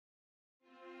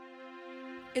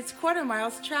It's Quarter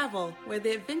Miles Travel, where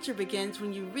the adventure begins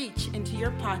when you reach into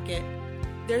your pocket.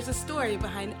 There's a story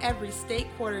behind every state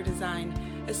quarter design,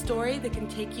 a story that can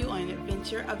take you on an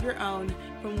adventure of your own,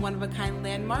 from one-of-a-kind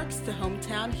landmarks to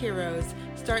hometown heroes.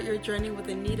 Start your journey with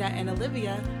Anita and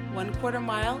Olivia, 1/4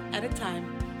 mile at a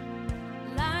time.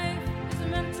 Life is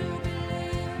meant to be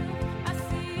lived. I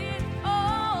see it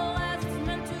all as it's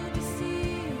meant to be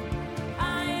seen.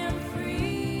 I am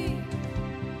free.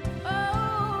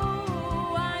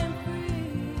 Oh, I am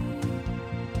free.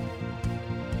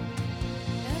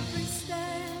 Every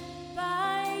step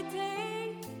by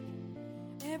day,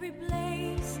 every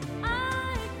place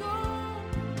I go,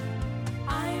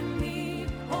 I am me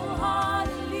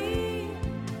wholeheartedly.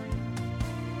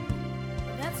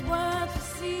 That's what you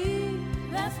see.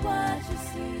 That's what you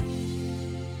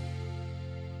see.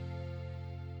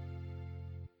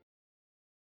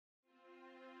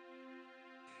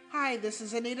 Hi, this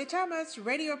is Anita Thomas,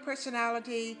 radio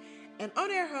personality and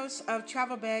on-air host of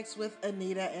Travel Bags with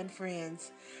Anita and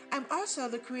Friends. I'm also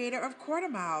the creator of Quarter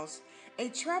Miles, a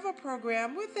travel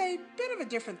program with a bit of a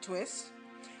different twist.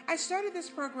 I started this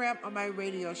program on my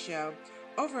radio show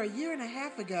over a year and a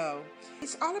half ago.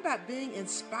 It's all about being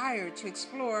inspired to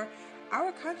explore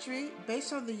our country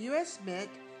based on the U.S. Mint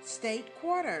state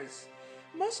quarters.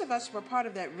 Most of us were part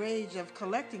of that rage of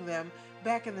collecting them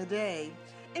back in the day.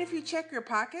 And if you check your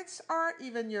pockets or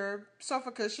even your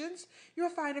sofa cushions, you'll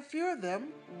find a few of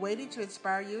them waiting to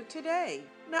inspire you today.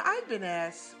 Now, I've been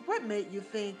asked, what made you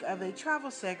think of a travel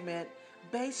segment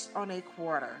based on a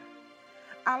quarter?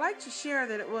 I like to share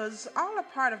that it was all a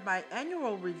part of my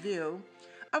annual review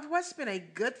of what's been a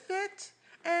good fit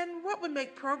and what would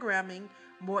make programming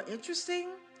more interesting,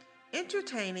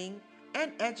 entertaining,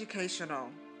 and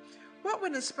educational. What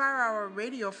would inspire our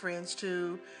radio friends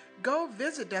to go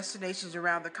visit destinations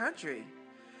around the country?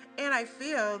 And I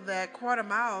feel that Quarter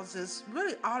Miles is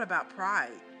really all about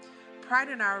pride. Pride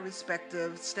in our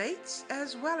respective states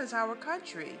as well as our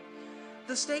country.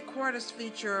 The state quarters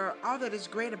feature all that is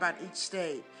great about each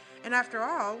state. And after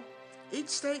all, each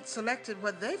state selected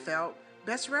what they felt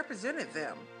best represented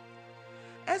them.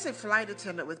 As a flight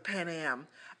attendant with Pan Am,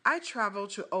 I travel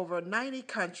to over 90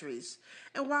 countries,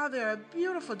 and while there are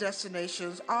beautiful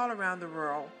destinations all around the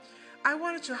world, I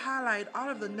wanted to highlight all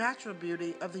of the natural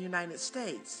beauty of the United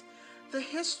States, the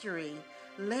history,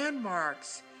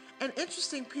 landmarks, and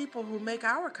interesting people who make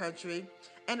our country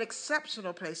an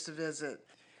exceptional place to visit.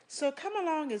 So come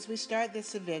along as we start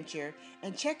this adventure,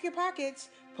 and check your pockets,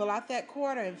 pull out that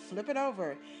quarter and flip it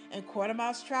over, and Quarter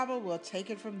Miles Travel will take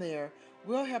it from there.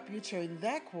 We'll help you turn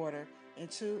that quarter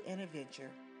into an adventure.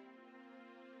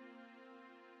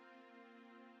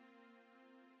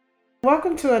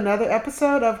 Welcome to another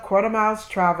episode of Quarter Miles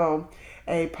Travel,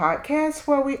 a podcast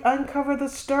where we uncover the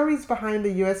stories behind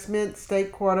the U.S. Mint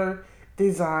state quarter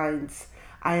designs.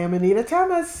 I am Anita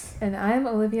Thomas. And I'm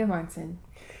Olivia Martin.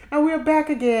 And we're back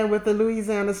again with the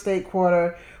Louisiana State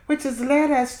Quarter, which has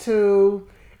led us to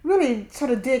really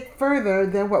sort of dig further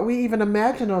than what we even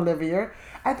imagined, Olivia.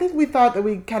 I think we thought that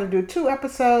we'd kind of do 2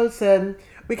 episodes and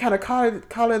we kind of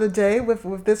call it a day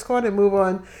with this quarter and move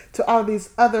on to all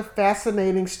these other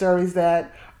fascinating stories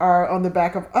that are on the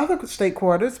back of other state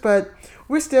quarters, but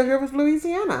we're still here with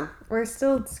Louisiana. We're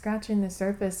still scratching the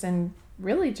surface and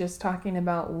really just talking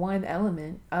about one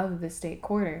element of the state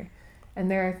quarter.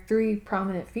 And there are 3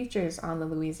 prominent features on the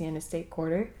Louisiana State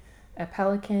Quarter: a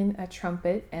pelican, a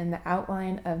trumpet, and the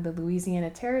outline of the Louisiana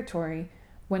Territory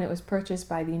when it was purchased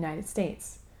by the United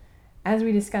States. As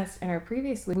we discussed in our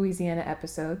previous Louisiana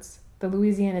episodes, the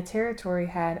Louisiana Territory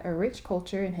had a rich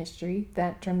culture and history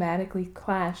that dramatically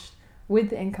clashed with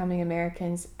the incoming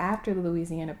Americans after the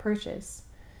Louisiana Purchase.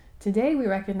 Today we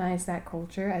recognize that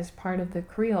culture as part of the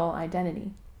Creole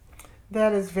identity.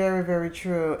 That is very, very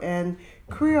true. And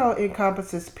Creole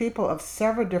encompasses people of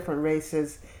several different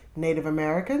races: Native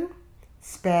American,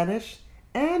 Spanish,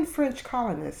 and French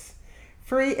colonists,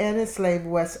 free and enslaved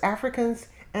West Africans,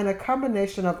 and a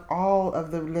combination of all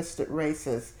of the listed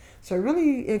races. So it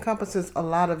really encompasses a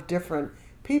lot of different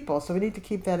people. So we need to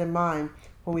keep that in mind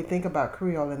when we think about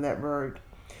Creole in that word.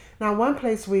 Now, one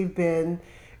place we've been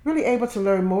really able to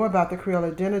learn more about the Creole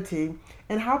identity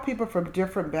and how people from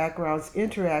different backgrounds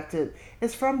interacted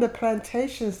is from the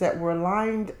plantations that were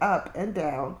lined up and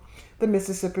down the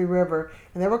Mississippi River.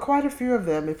 And there were quite a few of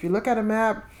them. If you look at a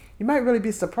map, you might really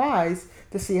be surprised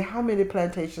to see how many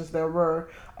plantations there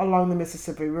were along the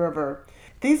Mississippi River.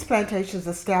 These plantations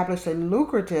established a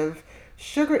lucrative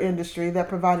sugar industry that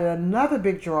provided another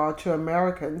big draw to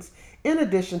Americans in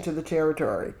addition to the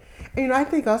territory. And I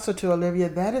think also, to Olivia,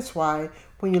 that is why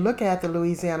when you look at the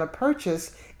Louisiana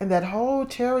Purchase and that whole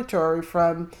territory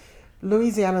from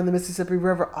Louisiana and the Mississippi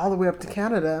River all the way up to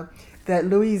Canada, that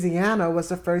Louisiana was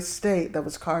the first state that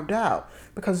was carved out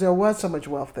because there was so much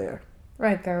wealth there.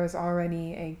 Right, there was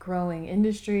already a growing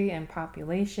industry and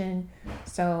population,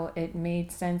 so it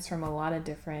made sense from a lot of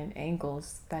different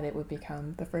angles that it would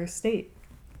become the first state.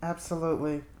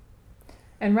 Absolutely.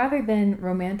 And rather than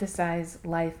romanticize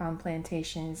life on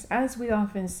plantations, as we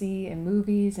often see in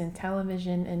movies and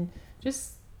television, and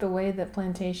just the way that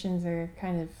plantations are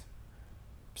kind of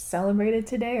celebrated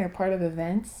today or part of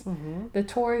events, the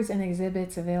tours and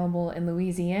exhibits available in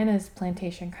Louisiana's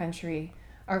plantation country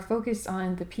are focused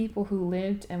on the people who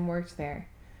lived and worked there.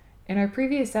 In our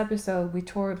previous episode, we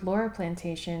toured Laura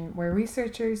Plantation, where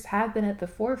researchers have been at the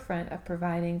forefront of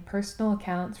providing personal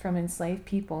accounts from enslaved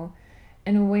people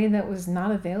in a way that was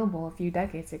not available a few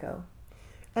decades ago.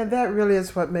 And that really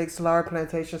is what makes Laura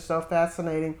Plantation so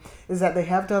fascinating, is that they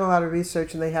have done a lot of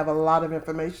research and they have a lot of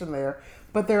information there.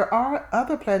 But there are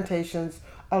other plantations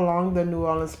along the New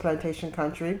Orleans plantation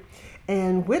country.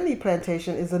 And Whitney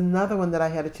Plantation is another one that I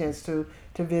had a chance to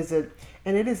visit.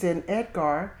 And it is in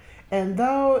Edgar. And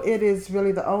though it is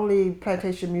really the only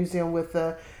plantation museum with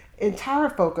the entire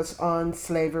focus on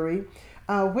slavery,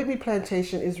 Whitney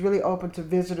Plantation is really open to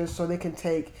visitors so they can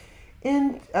take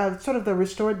in sort of the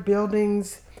restored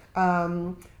buildings.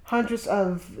 Hundreds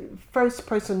of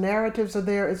first-person narratives are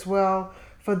there as well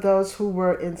for those who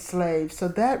were enslaved. So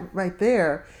that right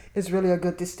there is really a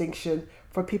good distinction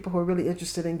for people who are really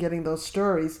interested in getting those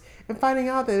stories and finding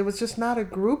out that it was just not a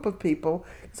group of people.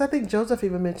 Because I think Joseph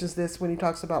even mentions this when he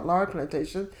talks about Laura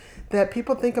Plantation, that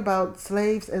people think about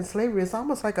slaves and slavery as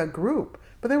almost like a group,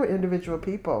 but they were individual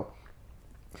people.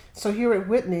 So here at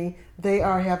Whitney, they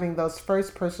are having those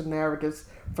first-person narratives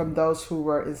from those who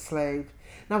were enslaved.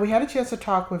 Now, we had a chance to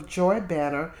talk with Joy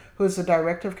Banner, who is the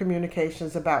Director of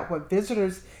Communications, about what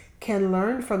visitors can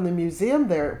learn from the museum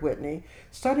there at Whitney,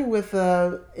 starting with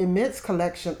an immense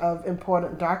collection of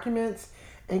important documents,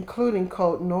 including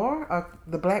Code Noir,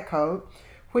 the Black Code,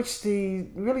 which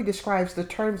really describes the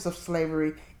terms of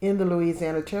slavery in the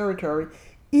Louisiana Territory,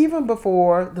 even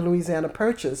before the Louisiana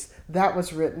Purchase. That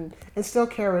was written and still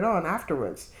carried on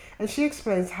afterwards. And she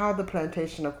explains how the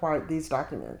plantation acquired these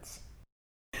documents.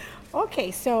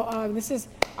 Okay, so this is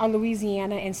our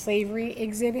Louisiana and slavery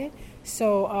exhibit.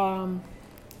 So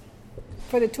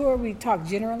for the tour, we talk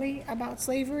generally about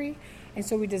slavery, and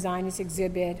so we designed this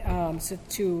exhibit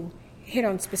to hit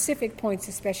on specific points,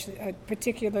 especially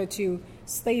particular to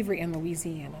slavery in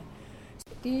Louisiana.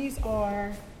 These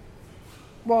are,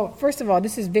 well, first of all,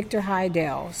 this is Victor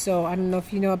Hydell. So I don't know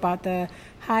if you know about the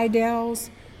Hydells.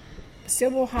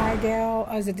 Sybil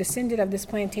Hydell is a descendant of this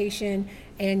plantation,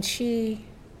 and she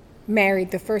married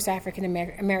the first African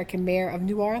American mayor of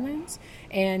New Orleans,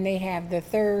 and they have the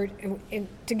third,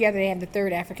 together they have the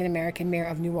third African American mayor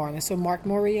of New Orleans. So Mark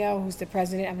Morial, who's the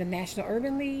president of the National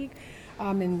Urban League,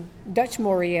 and Dutch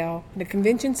Morial, the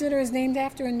convention center is named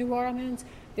after in New Orleans.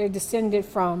 They're descended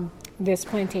from this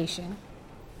plantation.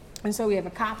 And so we have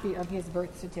a copy of his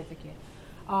birth certificate.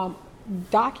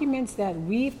 Documents that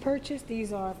we've purchased,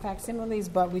 these are facsimiles,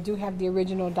 but we do have the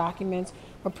original documents,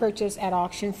 were purchased at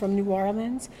auction from New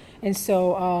Orleans. And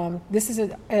so this is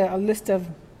a list of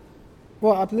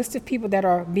people that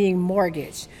are being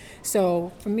mortgaged.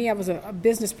 So for me, I was a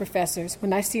business professor. So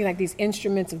when I see like these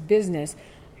instruments of business,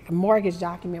 a mortgage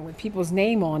document with people's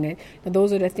name on it,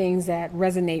 those are the things that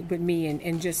resonate with me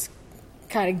and just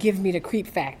kind of give me the creep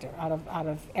factor out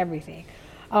of everything.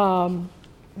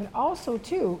 But also,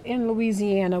 too, in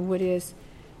Louisiana, what is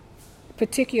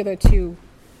particular to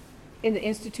in the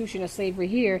institution of slavery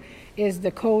here is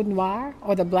the Code Noir,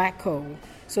 or the Black Code.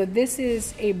 So this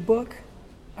is a book,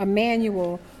 a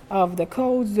manual of the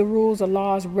codes, the rules, the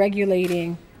laws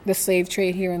regulating the slave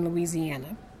trade here in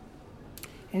Louisiana.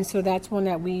 And so that's one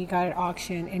that we got at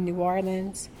auction in New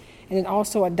Orleans. And then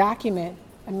also a document,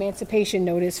 emancipation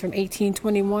notice from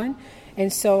 1821.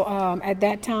 And so at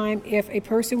that time, if a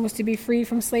person was to be freed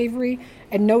from slavery,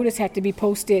 a notice had to be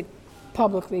posted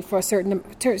publicly for a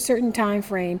certain time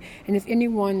frame. And if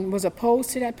anyone was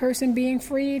opposed to that person being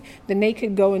freed, then they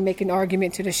could go and make an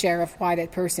argument to the sheriff why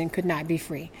that person could not be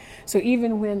free. So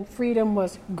even when freedom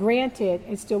was granted,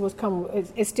 it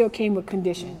still came with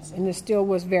conditions, and it still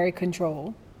was very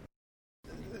controlled.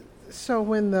 So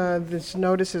when these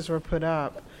notices were put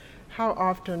up, how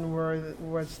often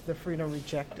was the freedom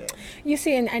rejected? You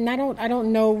see, and I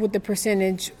don't know what the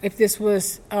percentage, if this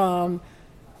was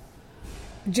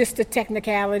just a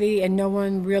technicality and no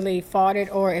one really fought it,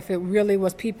 or if it really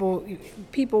was people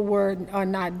are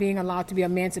not being allowed to be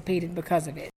emancipated because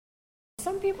of it.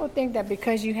 Some people think that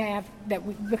because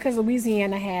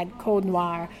Louisiana had Code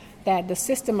Noir, that the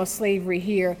system of slavery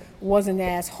here wasn't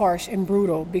as harsh and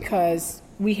brutal because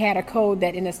we had a code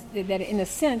that in a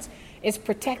sense is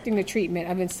protecting the treatment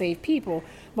of enslaved people.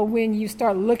 But when you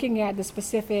start looking at the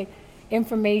specific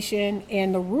information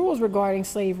and the rules regarding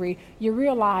slavery, you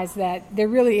realize that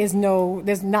there's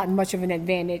not much of an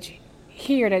advantage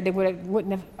here that they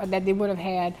would have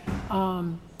had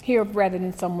here rather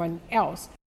than someone else.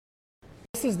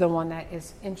 This is the one that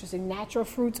is interesting. Natural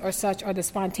fruits are the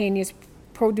spontaneous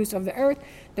produce of the earth.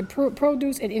 The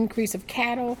produce and increase of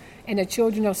cattle and the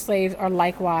children of slaves are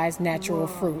likewise natural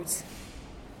fruits.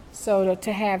 So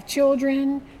to have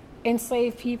children,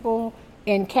 enslaved people,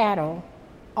 and cattle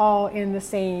all in the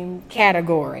same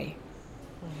category.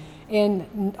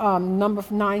 In number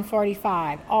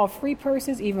 945, all free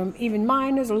persons, even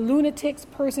minors, lunatics,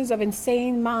 persons of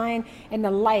insane mind, and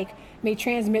the like, may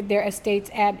transmit their estates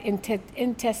ab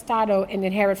intestato and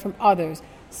inherit from others.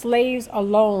 Slaves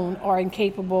alone are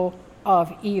incapable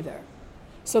of either.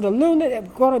 So the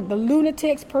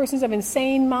lunatics, persons of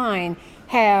insane mind,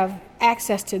 have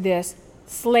access to this.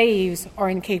 Slaves are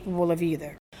incapable of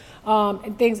either.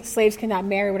 Slaves cannot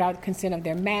marry without consent of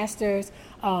their masters.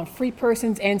 Free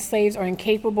persons and slaves are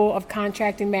incapable of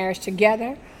contracting marriage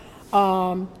together.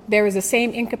 There is the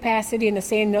same incapacity and the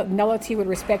same nullity with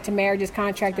respect to marriages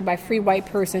contracted by free white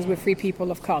persons with free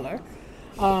people of color.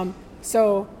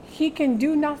 So he can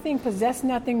do nothing, possess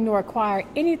nothing, nor acquire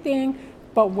anything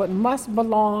but what must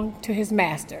belong to his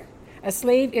master. A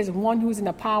slave is one who is in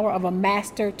the power of a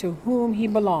master to whom he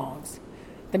belongs.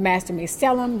 The master may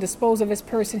sell him, dispose of his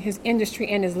person, his industry,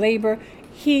 and his labor.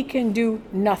 He can do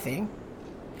nothing.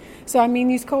 So, I mean,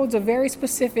 these codes are very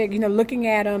specific, looking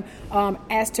at them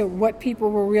as to what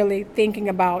people were really thinking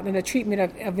about in the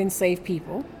treatment of enslaved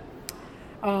people.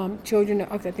 I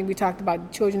think we talked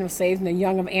about children of slaves and the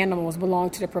young of animals belong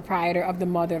to the proprietor of the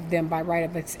mother of them by right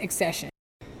of accession.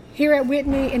 Here at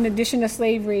Whitney, in addition to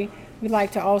slavery, we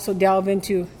like to also delve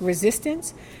into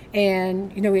resistance.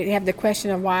 And, we have the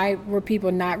question of why were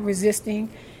people not resisting?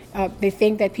 They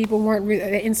think that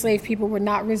enslaved people were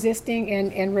not resisting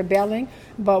and rebelling.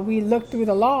 But we look through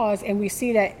the laws and we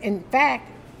see that, in fact,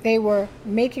 they were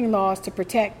making laws to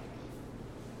protect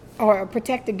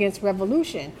against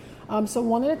revolution. So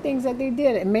one of the things that they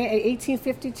did in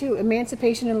 1852,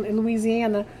 emancipation in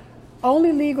Louisiana,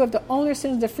 only legal if the owner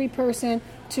sends the free person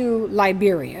to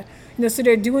Liberia. So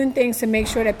they're doing things to make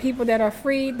sure that people that are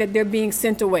free, that they're being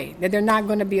sent away, that they're not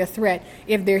going to be a threat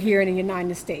if they're here in the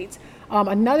United States.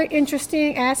 Another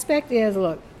interesting aspect is,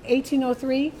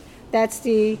 1803, that's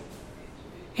the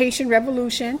Haitian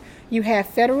Revolution. You have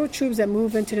federal troops that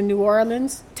move into the New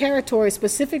Orleans territory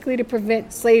specifically to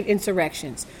prevent slave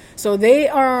insurrections. So they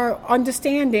are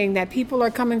understanding that people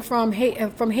are coming from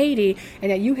Haiti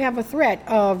and that you have a threat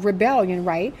of rebellion,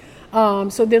 right?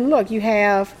 So then look, you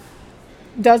have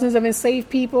dozens of enslaved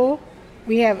people.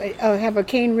 We have a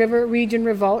Cane River Region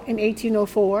Revolt in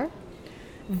 1804.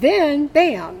 Then,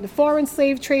 bam, the foreign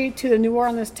slave trade to the New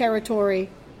Orleans territory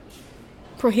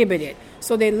prohibited.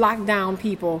 So they locked down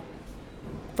people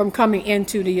from coming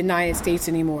into the United States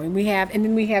anymore. And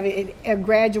then we have a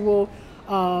gradual,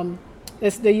 the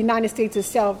United States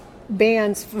itself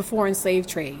bans the foreign slave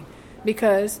trade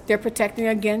because they're protecting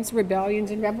against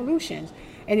rebellions and revolutions.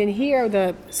 And then here,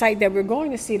 the site that we're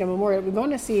going to see, the memorial we're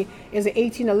going to see, is the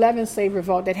 1811 slave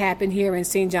revolt that happened here in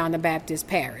St. John the Baptist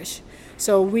Parish.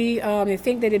 So we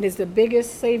think that it is the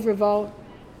biggest slave revolt,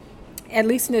 at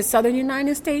least in the southern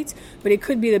United States, but it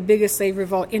could be the biggest slave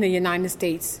revolt in the United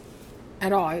States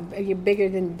at all, even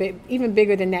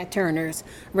bigger than Nat Turner's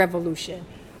revolution.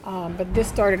 But this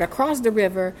started across the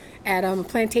river at a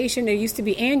plantation. There used to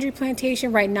be Andrew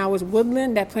Plantation. Right now is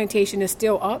Woodland. That plantation is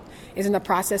still up. It's in the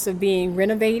process of being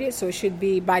renovated. So it should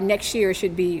be, by next year, it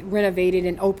should be renovated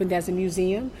and opened as a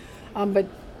museum. But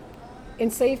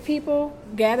enslaved people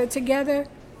gathered together,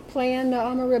 planned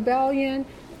a rebellion.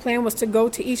 The plan was to go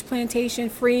to each plantation,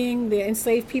 freeing the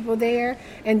enslaved people there,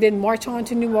 and then march on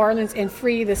to New Orleans and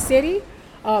free the city.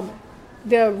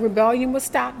 The rebellion was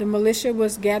stopped. The militia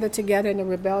was gathered together and the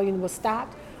rebellion was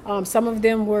stopped. Some of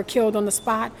them were killed on the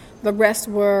spot. The rest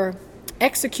were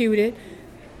executed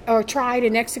or tried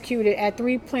and executed at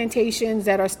 3 plantations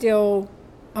that are still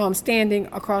standing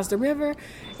across the river.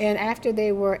 And after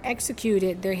they were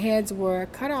executed, their heads were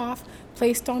cut off,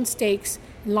 placed on stakes,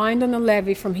 lined on the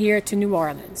levee from here to New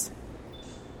Orleans.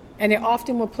 And they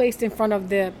often were placed in front of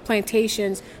the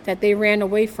plantations that they ran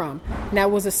away from. And that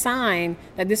was a sign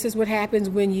that this is what happens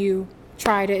when you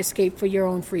try to escape for your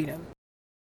own freedom.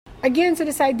 Again, so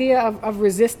this idea of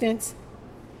resistance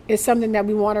is something that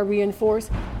we want to reinforce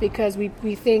because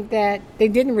we think that they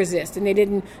didn't resist and they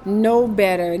didn't know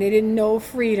better and they didn't know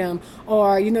freedom.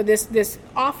 Or, this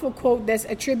awful quote that's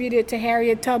attributed to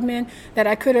Harriet Tubman that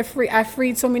I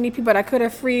freed so many people, but I could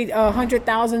have freed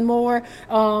 100,000 more,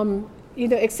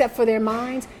 except for their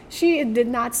minds. She did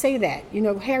not say that.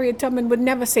 Harriet Tubman would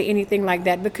never say anything like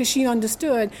that because she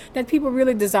understood that people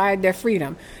really desired their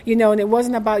freedom. And it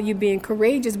wasn't about you being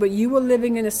courageous, but you were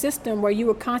living in a system where you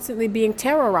were constantly being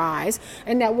terrorized,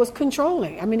 and that was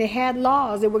controlling. I mean, they had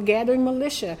laws. They were gathering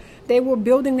militia. They were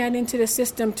building that into the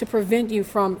system to prevent you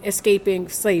from escaping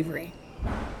slavery.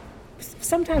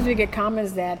 Sometimes we get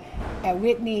comments that at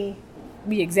Whitney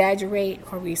we exaggerate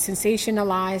or we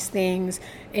sensationalize things,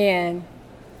 and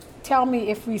tell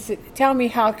me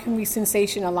how can we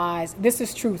sensationalize? This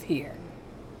is truth here,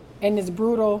 and it's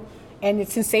brutal and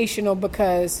it's sensational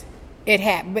because it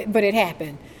happened. But it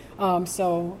happened.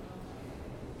 So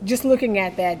just looking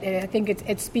at that, I think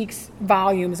it speaks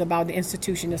volumes about the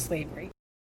institution of slavery.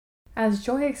 As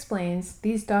Joy explains,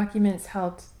 these documents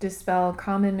helped dispel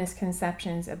common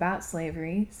misconceptions about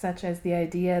slavery, such as the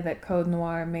idea that Code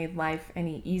Noir made life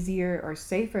any easier or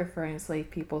safer for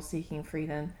enslaved people seeking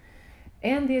freedom,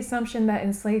 and the assumption that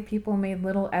enslaved people made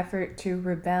little effort to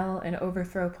rebel and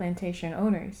overthrow plantation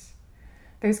owners.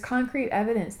 There's concrete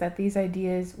evidence that these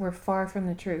ideas were far from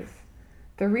the truth.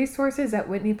 The resources at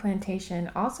Whitney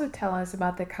Plantation also tell us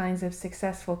about the kinds of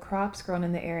successful crops grown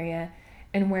in the area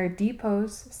and where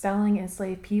depots selling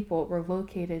enslaved people were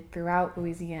located throughout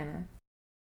Louisiana.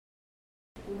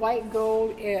 White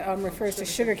gold refers to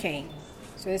sugarcane.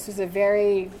 So this is a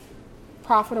very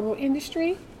profitable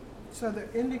industry. So the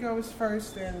indigo is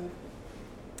first, and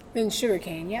Then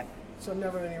sugarcane, yep. so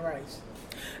never any rice.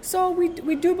 So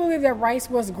we do believe that rice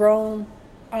was grown,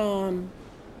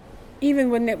 even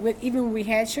when we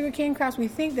had sugarcane crops. We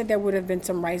think that there would have been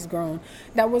some rice grown.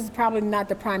 That was probably not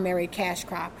the primary cash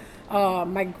crop.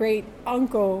 My great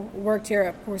uncle worked here,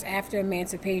 of course, after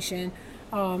emancipation,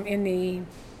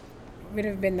 would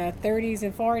have been the 30s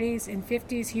and 40s and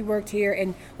 50s. He worked here,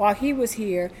 and while he was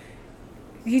here,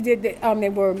 they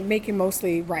were making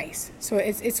mostly rice. So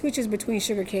it switches between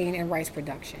sugarcane and rice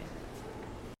production.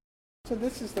 So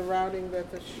this is the routing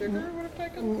that the sugar would have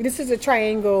taken? This is a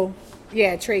triangle,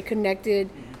 trade connected,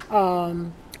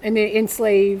 and then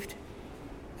enslaved.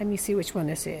 Let me see which one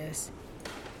this is.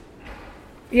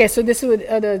 Yeah, so this is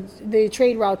the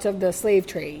trade routes of the slave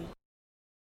trade.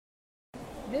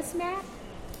 This map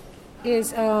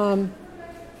is from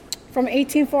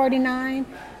 1849,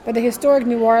 but the Historic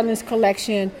New Orleans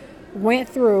collection went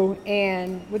through,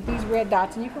 and with these red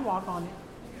dots, and you can walk on it.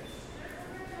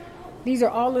 These are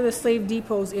all of the slave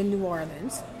depots in New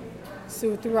Orleans.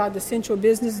 So throughout the Central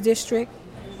Business District,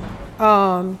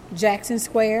 Jackson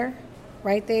Square,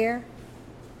 right there.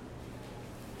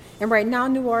 And right now,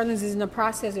 New Orleans is in the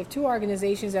process of two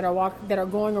organizations that are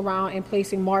going around and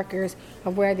placing markers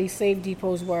of where these slave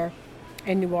depots were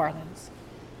in New Orleans.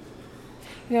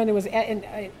 There was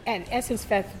at Essence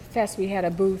Fest, we had a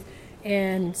booth,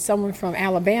 and someone from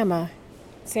Alabama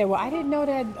said, "Well, I didn't know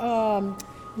that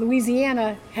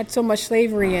Louisiana had so much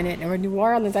slavery in it, or New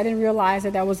Orleans. I didn't realize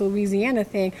that was a Louisiana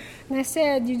thing." And I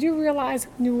said, "You do realize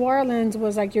New Orleans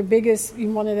was like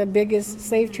one of the biggest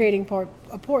slave trading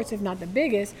ports, if not the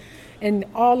biggest, and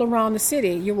all around the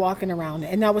city, you're walking around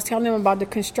it." And I was telling them about the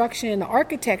construction, the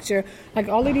architecture, like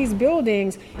all of these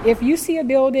buildings. If you see a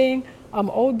building,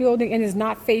 old building, and it's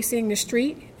not facing the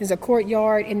street, there's a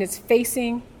courtyard, and it's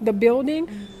facing the building,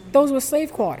 those were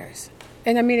slave quarters.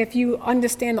 And I mean, if you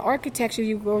understand the architecture,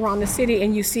 you go around the city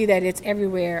and you see that it's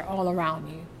everywhere all around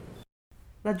you.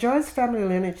 Now, Joy's family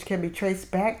lineage can be traced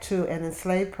back to an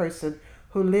enslaved person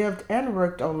who lived and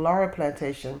worked on Laura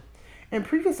Plantation. In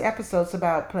previous episodes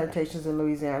about plantations in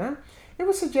Louisiana, it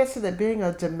was suggested that being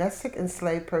a domestic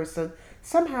enslaved person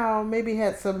somehow maybe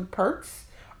had some perks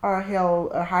or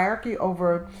held a hierarchy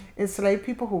over enslaved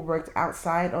people who worked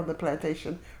outside on the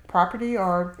plantation property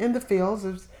or in the fields,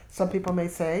 as some people may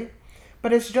say.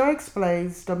 But as Joy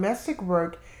explains, domestic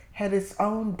work had its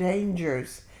own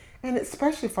dangers, and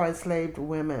especially for enslaved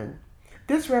women.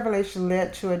 This revelation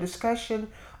led to a discussion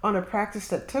on a practice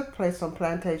that took place on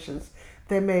plantations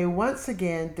that may once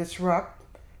again disrupt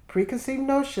preconceived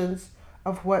notions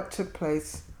of what took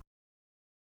place.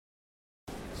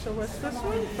 So what's this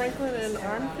one? Franklin and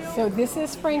Armfield? So this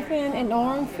is Franklin and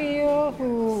Armfield,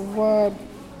 who were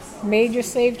major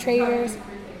slave traders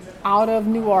out of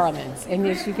New Orleans. And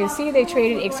as you can see, they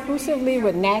traded exclusively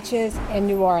with Natchez and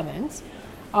New Orleans.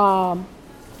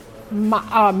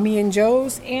 Me and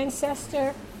Joe's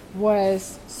ancestor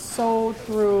was sold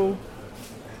through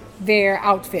their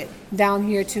outfit down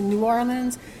here to New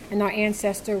Orleans, and our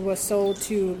ancestor was sold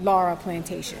to Laura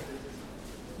Plantation.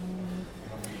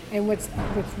 And what's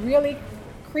really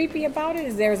creepy about it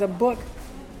is there's a book.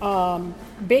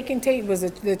 Bacon Tate was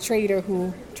the trader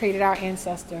who traded our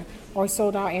ancestor or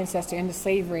sold our ancestor into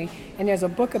slavery. And there's a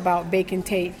book about Bacon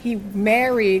Tate. He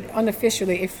married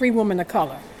unofficially a free woman of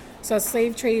color. So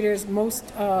slave traders,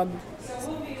 most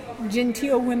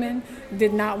genteel women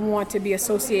did not want to be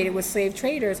associated with slave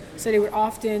traders, so they would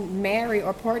often marry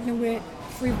or partner with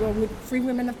free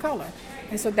women of color.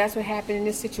 And so that's what happened in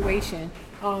this situation.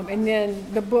 And then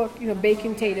the book,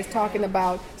 Bacon Tate is talking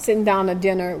about sitting down to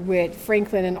dinner with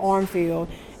Franklin and Armfield.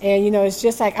 And, it's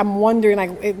just like, I'm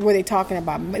wondering, were they talking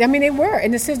about? I mean, they were.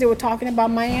 In the sense, they were talking about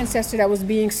my ancestor that was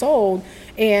being sold.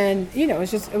 And,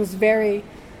 it was very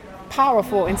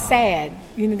powerful and sad,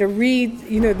 to read,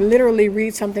 literally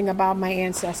read something about my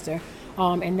ancestor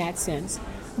in that sense.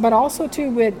 But also, too,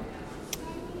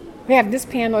 we have this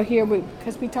panel here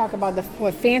because we talk about the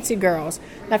fancy girls.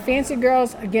 Now, fancy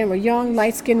girls, again, were young,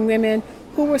 light-skinned women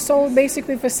who were sold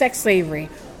basically for sex slavery,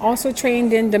 also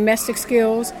trained in domestic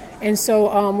skills, and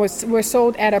so were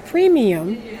sold at a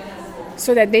premium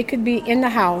so that they could be in the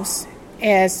house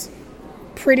as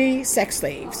pretty sex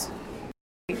slaves.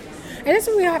 And this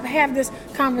is when we have this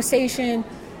conversation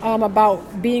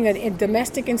about being a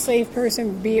domestic enslaved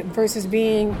person versus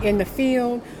being in the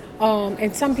field.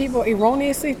 And some people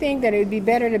erroneously think that it would be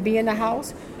better to be in the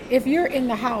house. If you're in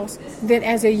the house, then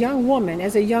as a young woman,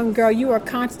 as a young girl, you are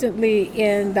constantly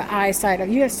in the eyesight of,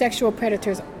 you have sexual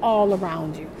predators all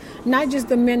around you. Not just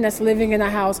the men that's living in the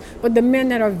house, but the men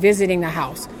that are visiting the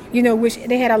house, which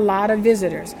they had a lot of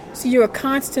visitors. So you are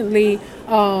constantly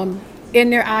in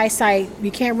their eyesight.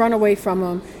 You can't run away from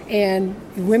them. And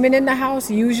women in the house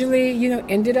usually,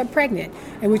 ended up pregnant,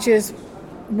 and which is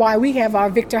why we have our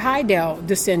Victor Hydell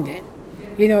descendant.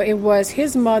 It was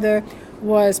his mother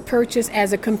was purchased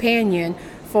as a companion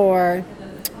for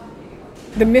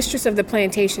the mistress of the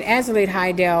plantation, Adelaide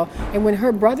Hydell, and when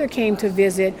her brother came to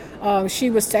visit,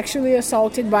 she was sexually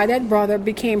assaulted by that brother,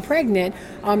 became pregnant,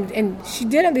 and she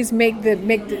did at least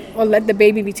let the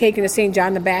baby be taken to St.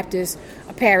 John the Baptist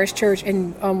Parish Church,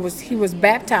 and he was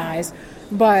baptized,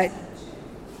 but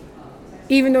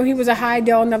even though he was a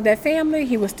Hydell of that family,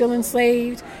 he was still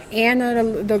enslaved. Anna,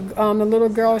 the little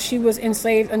girl, she was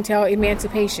enslaved until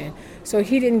emancipation. So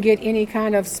he didn't get any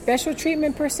kind of special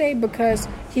treatment per se because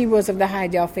he was of the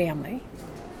Hydell family.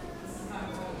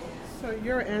 So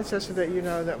your ancestor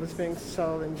that was being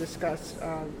sold and discussed,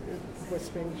 what's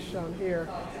being shown here,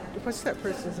 what's that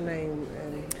person's name?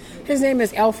 His name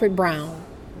is Alfred Brown.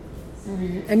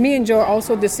 Mm-hmm. And me and Joe are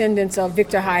also descendants of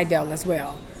Victor Hydell as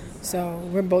well. So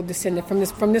we're both descended from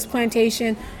this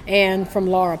plantation and from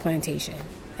Laura Plantation.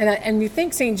 And we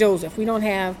think St. Joseph. We don't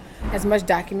have as much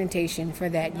documentation for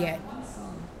that yet.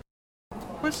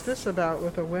 What's this about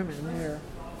with the women here?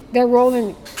 Their role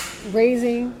in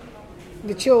raising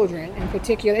the children in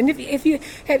particular. And if you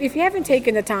haven't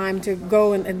taken the time to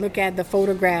go and look at the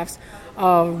photographs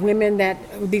of women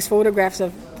these photographs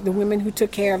of the women who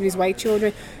took care of these white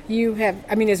children,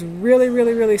 it's really,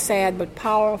 really, really sad but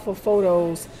powerful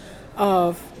photos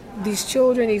of these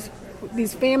children,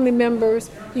 these family members.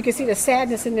 You can see the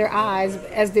sadness in their eyes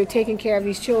as they're taking care of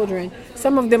these children.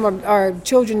 Some of them are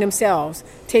children themselves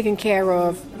taking care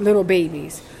of little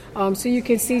babies. So you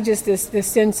can see just this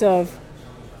sense of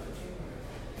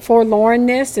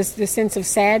forlornness, this sense of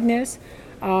sadness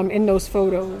in those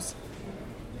photos.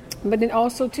 But then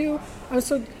also too,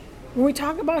 when we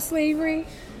talk about slavery,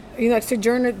 like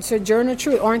Sojourner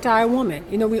Truth, aren't I a woman?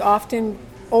 We often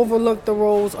overlook the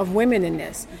roles of women in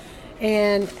this.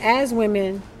 And as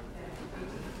women,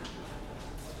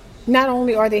 not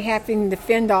only are they having to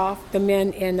fend off the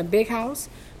men in the big house,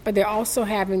 but they're also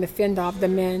having to fend off the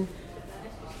men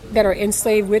that are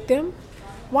enslaved with them.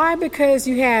 Why? Because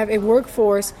you have a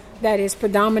workforce that is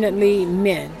predominantly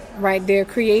men, right? They're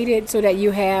created so that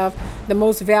you have the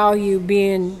most value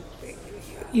being,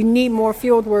 you need more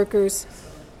field workers,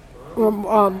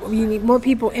 you need more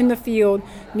people in the field,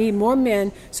 need more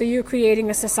men, so you're creating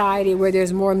a society where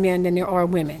there's more men than there are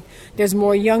women. There's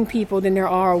more young people than there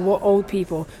are old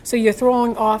people. So you're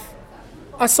throwing off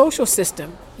a social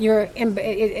system.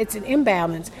 It's an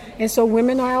imbalance. And so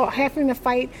women are having to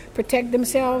fight, protect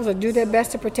themselves, or do their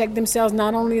best to protect themselves,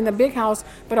 not only in the big house,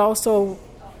 but also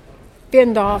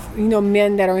fend off,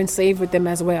 men that are enslaved with them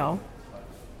as well.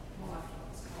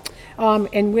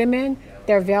 And women,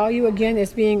 their value again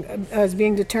is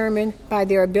being determined by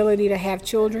their ability to have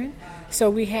children. So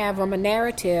we have a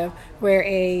narrative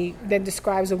that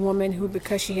describes a woman who,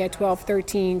 because she had 12,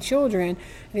 13 children,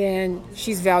 then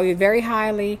she's valued very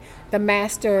highly. The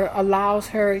master allows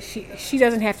her, she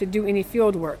doesn't have to do any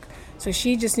field work. So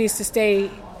she just needs to stay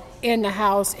in the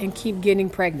house and keep getting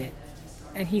pregnant.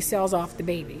 And he sells off the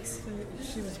babies.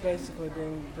 She was basically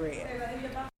being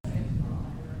bred.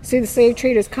 See, the slave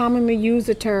traders commonly use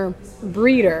the term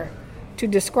breeder to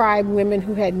describe women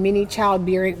who had many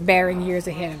childbearing years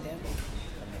ahead of them.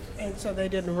 And so they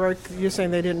didn't work, you're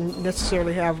saying they didn't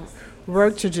necessarily have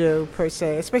work to do, per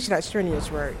se, especially not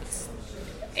strenuous work.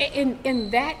 In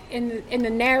the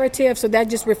narrative, so that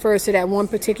just refers to that one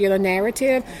particular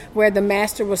narrative where the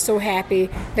master was so happy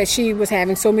that she was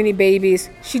having so many babies,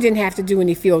 she didn't have to do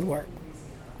any field work.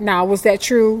 Now, was that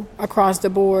true across the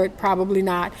board? Probably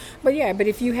not. But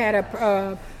if you had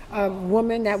a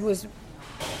woman that was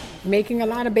making a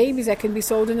lot of babies that can be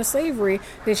sold into slavery,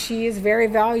 then she is very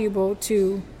valuable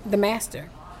to the master.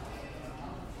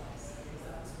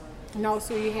 And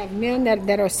also you have men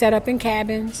that are set up in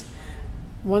cabins,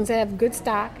 ones that have good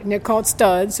stock, and they're called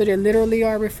studs, so they literally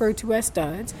are referred to as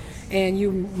studs. And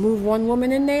you move one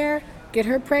woman in there, get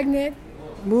her pregnant,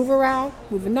 move her out,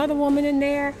 move another woman in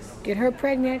there, get her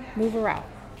pregnant, move her out.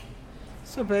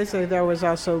 So basically there was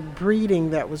also breeding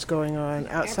that was going on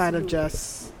outside of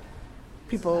just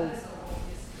people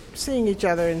seeing each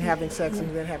other and having sex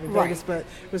and then having babies, but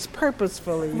it was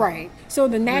purposefully. Right. So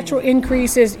the natural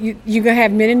increase is you're going to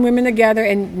have men and women together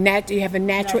and you have a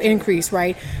natural increase,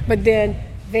 right? But then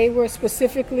they were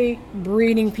specifically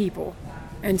breeding people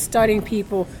and studying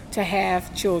people to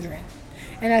have children.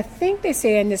 And I think they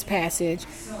say in this passage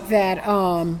that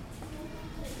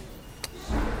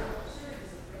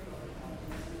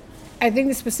I think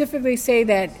they specifically say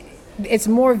that it's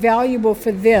more valuable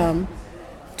for them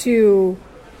to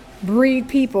breed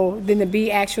people than to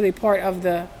be actually part of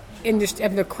the industry,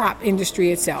 of the crop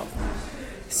industry itself.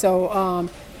 So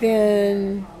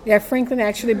then Franklin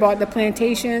actually bought the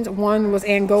plantations. One was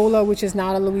Angola, which is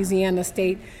not a Louisiana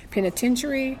state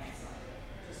penitentiary,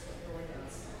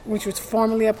 which was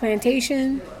formerly a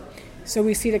plantation. So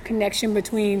we see the connection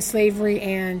between slavery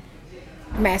and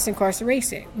mass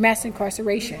incarceration.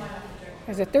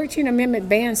 As the 13th Amendment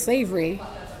banned slavery,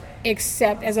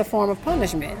 except as a form of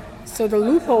punishment. So the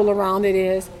loophole around it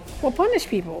is, well, punish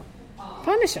people,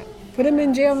 punish them, put them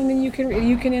in jail, and then you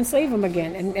can enslave them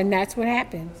again, and that's what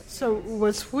happened. So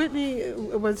was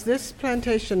this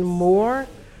plantation more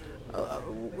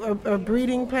a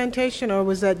breeding plantation, or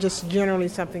was that just generally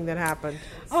something that happened?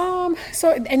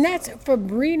 And that's for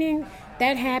breeding.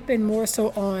 That happened more so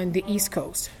on the East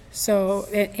Coast. So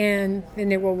and then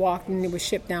they were walked and they were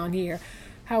shipped down here.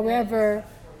 However,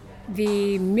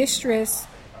 the mistress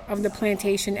of the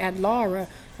plantation at Laura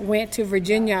went to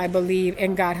Virginia, I believe,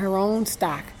 and got her own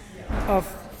stock of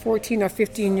 14 or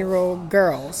 15-year-old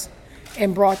girls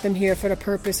and brought them here for the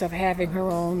purpose of having her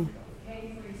own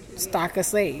stock of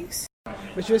slaves.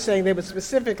 But you're saying they were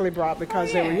specifically brought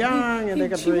because they were young and they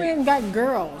could breed. She went and got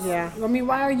girls. Yeah. I mean,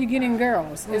 why are you getting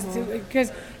girls? It's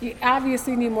because you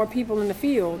obviously need more people in the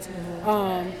fields.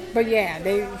 But yeah,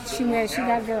 she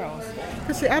got girls.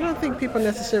 But see, I don't think people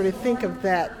necessarily think of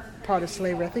that part of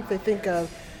slavery. I think they think of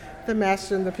the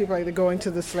master and the people like going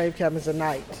to the slave cabins at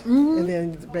night, and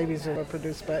then the babies are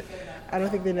produced. But I don't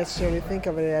think they necessarily think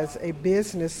of it as a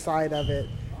business side of it,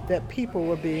 that people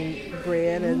were being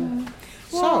bred and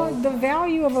Well, the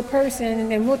value of a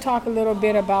person, and we'll talk a little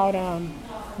bit about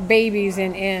babies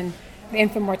and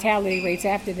infant mortality rates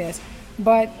after this,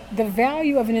 but the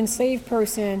value of an enslaved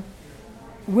person,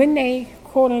 when they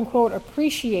quote-unquote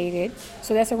appreciated,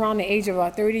 so that's around the age of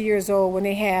about 30 years old, when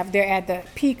they're at the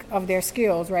peak of their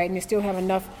skills, right, and they still have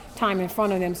enough time in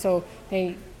front of them, so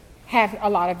they have a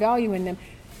lot of value in them,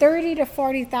 $30,000 to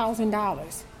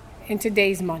 $40,000 in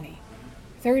today's money.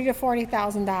 $30,000 to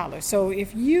 $40,000. So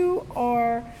if you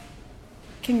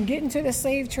can get into the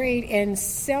slave trade and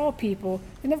sell people,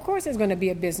 then of course there's going to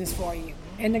be a business for you.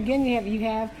 And again, you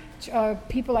have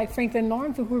people like Franklin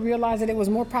Lawrence who realized that it was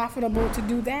more profitable to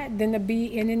do that than to be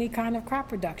in any kind of crop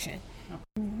production.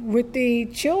 With the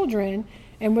children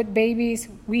and with babies,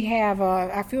 we have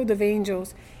our Field of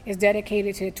Angels is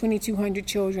dedicated to 2,200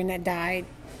 children that died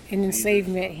in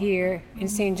enslavement here in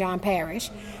St. John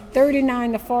Parish.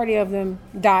 39 to 40 of them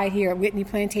died here at Whitney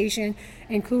Plantation,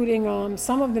 including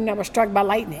some of them that were struck by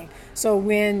lightning. So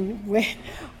when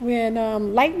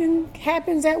lightning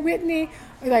happens at Whitney,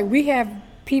 like we have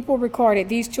people recorded,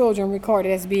 these children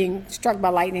recorded as being struck by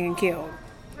lightning and killed.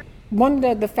 One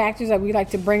of the factors that we like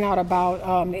to bring out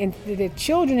about the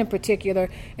children in particular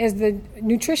is the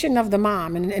nutrition of the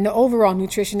mom and the overall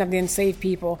nutrition of the enslaved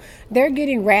people. They're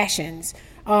getting rations.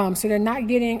 So they're not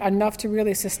getting enough to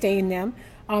really sustain them.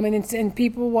 And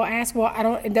people will ask,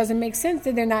 well, it doesn't make sense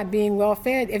that they're not being well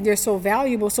fed if they're so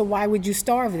valuable, so why would you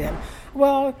starve them?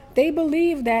 Well, they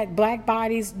believe that black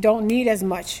bodies don't need as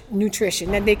much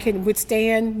nutrition, that they can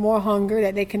withstand more hunger,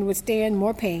 that they can withstand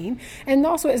more pain, and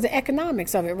also is the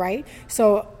economics of it, right?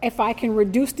 So if I can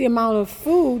reduce the amount of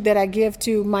food that I give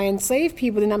to my enslaved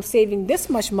people, then I'm saving this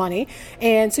much money.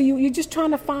 And so you're just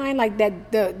trying to find like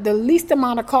that the least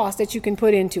amount of cost that you can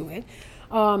put into it.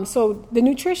 So the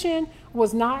nutrition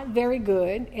was not very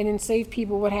good, and enslaved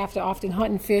people would have to often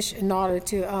hunt and fish in order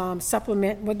to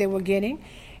supplement what they were getting.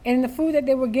 And the food that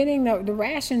they were getting, the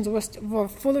rations were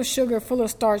full of sugar, full of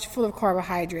starch, full of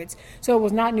carbohydrates. So it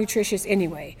was not nutritious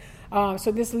anyway.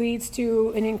 So this leads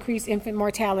to an increased infant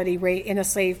mortality rate in a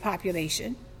slave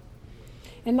population.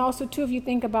 And also, too, if you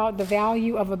think about the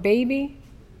value of a baby,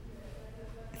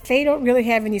 they don't really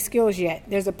have any skills yet.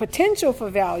 There's a potential for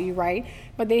value, right?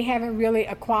 But they haven't really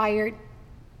acquired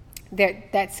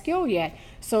that skill yet.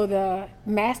 So the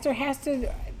master has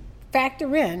to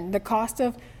factor in the cost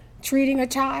of treating a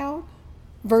child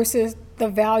versus the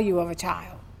value of a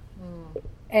child.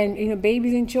 And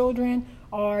babies and children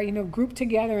are grouped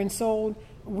together and sold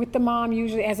with the mom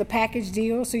usually as a package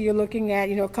deal. So you're looking at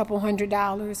a couple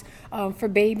 $100s for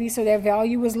babies. So their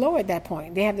value is low at that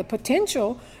point. They have the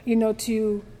potential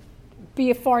to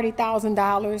be at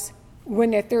 $40,000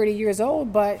 when they're 30 years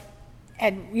old, but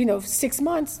at 6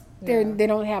 months they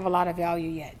don't have a lot of value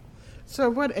yet. So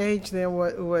what age then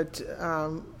would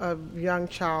a young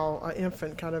child, an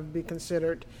infant, kind of be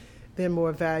considered then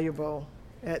more valuable?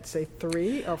 At, say,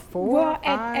 3 or 4? Well,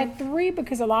 at 3,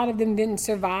 because a lot of them didn't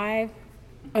survive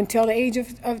until the age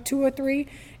of 2 or 3,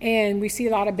 and we see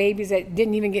a lot of babies that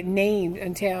didn't even get named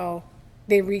until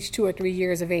they reached 2 or 3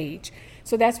 years of age.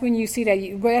 So that's when you see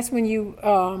that. That's when you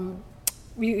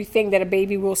think that a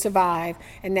baby will survive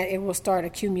and that it will start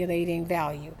accumulating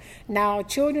value. Now,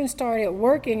 children started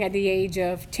working at the age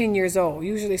of 10 years old,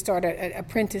 usually started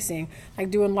apprenticing,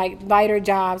 like doing lighter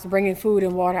jobs, bringing food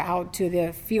and water out to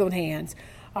the field hands.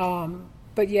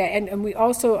 But yeah, and we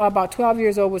also, about 12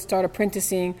 years old, would start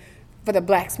apprenticing for the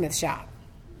blacksmith shop.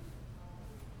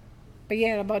 But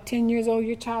yeah, about 10 years old,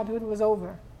 your childhood was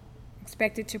over,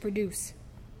 expected to produce.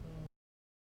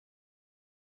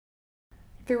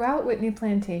 Throughout Whitney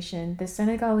Plantation, the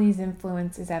Senegalese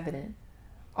influence is evident.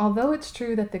 Although it's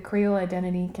true that the Creole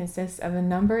identity consists of a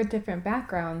number of different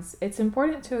backgrounds, it's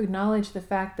important to acknowledge the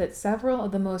fact that several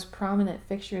of the most prominent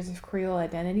fixtures of Creole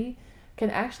identity can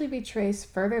actually be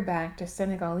traced further back to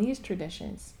Senegalese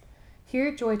traditions.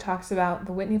 Here, Joy talks about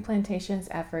the Whitney Plantation's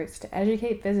efforts to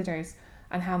educate visitors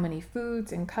on how many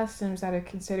foods and customs that are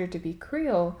considered to be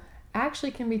Creole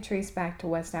actually can be traced back to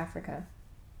West Africa.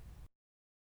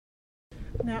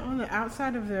 Now, on the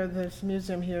outside of this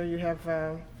museum here, you have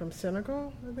from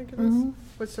Senegal, I think it is. Mm-hmm.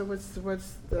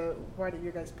 Why did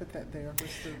you guys put that there?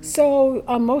 So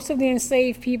most of the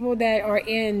enslaved people that are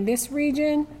in this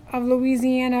region of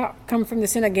Louisiana come from the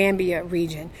Senegambia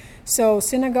region. So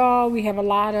Senegal, we have a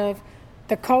lot of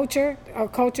the culture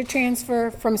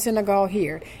transfer from Senegal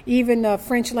here. Even the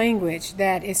French language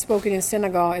that is spoken in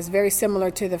Senegal is very similar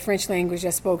to the French language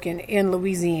that's spoken in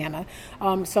Louisiana.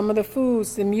 Some of the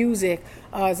foods, the music,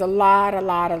 is a lot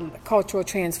of cultural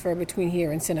transfer between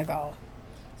here and Senegal.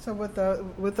 So with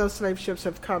those slave ships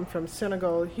have come from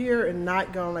Senegal here and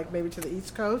not gone like maybe to the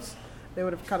East Coast, they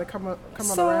would have kind of come on around?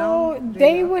 So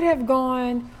they would have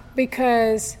gone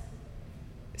because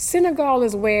Senegal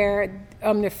is where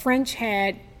the French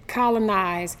had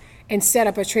colonized and set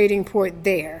up a trading port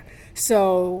there.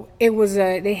 So it was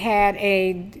they had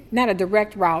not a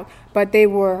direct route, but they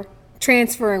were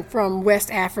transferring from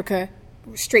West Africa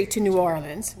straight to New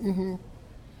Orleans. Mm-hmm.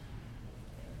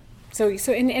 So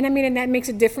and that makes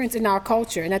a difference in our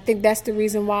culture, and I think that's the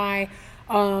reason why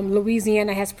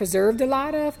Louisiana has preserved a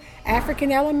lot of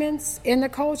African elements in the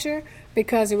culture,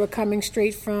 because they were coming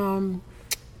straight from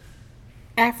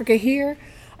Africa here.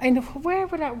 And where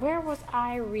was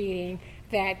I reading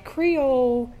that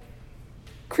Creolism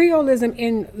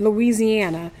in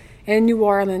Louisiana and New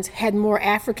Orleans had more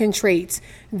African traits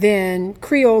than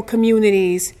Creole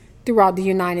communities throughout the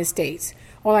United States,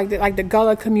 or like the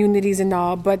Gullah communities and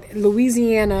all. But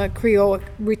Louisiana Creole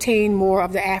retained more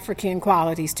of the African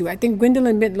qualities too. I think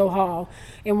Gwendolyn Midlow Hall,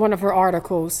 in one of her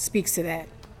articles, speaks to that.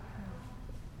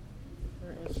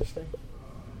 Very interesting.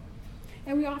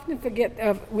 And we often forget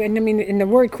and the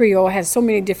word Creole has so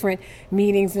many different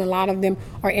meanings, and a lot of them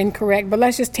are incorrect. But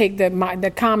let's just take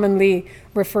the commonly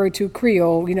referred to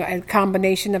Creole, a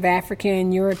combination of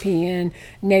African, European,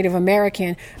 Native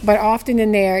American. But often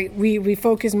in there, we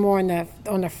focus more on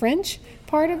the French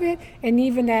part of it, and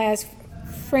even as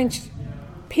French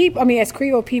people, as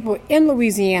Creole people in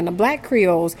Louisiana, black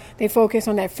Creoles, they focus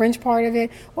on that French part of it.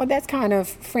 Well, that's kind of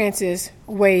France's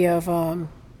way of, how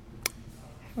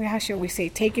should we say,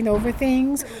 taking over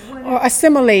things or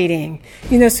assimilating.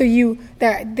 So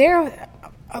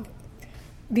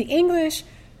the English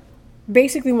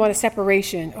basically want a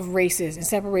separation of races and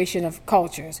separation of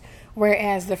cultures,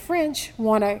 whereas the French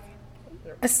want to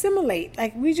assimilate.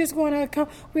 Like, we just want to come,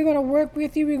 we're going to work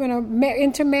with you, we're going to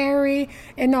intermarry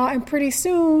and all, and pretty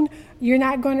soon you're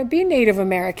not going to be Native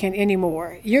American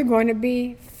anymore. You're going to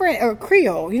be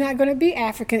Creole. You're not going to be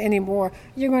African anymore.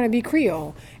 You're going to be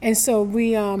Creole. And so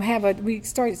we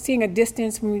start seeing a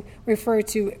distance when we refer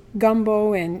to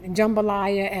gumbo and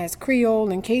jambalaya as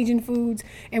Creole and Cajun foods,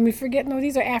 and we forget, no,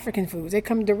 these are African foods. They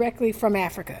come directly from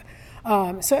Africa.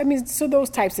 So those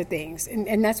types of things,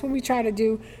 and that's what we try to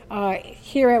do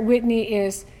here at Whitney,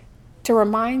 is to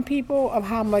remind people of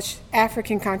how much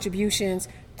African contributions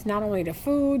to not only the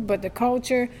food but the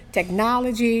culture,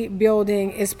 technology,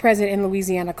 building is present in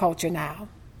Louisiana culture now.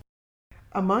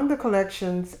 Among the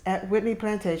collections at Whitney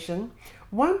Plantation,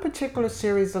 one particular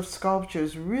series of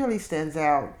sculptures really stands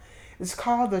out. It's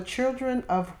called The Children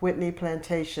of Whitney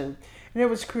Plantation, and it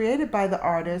was created by the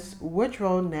artist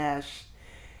Woodrow Nash.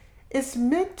 It's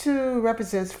meant to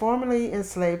represent formerly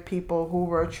enslaved people who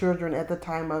were children at the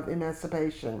time of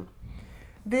emancipation.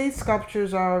 These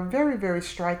sculptures are very, very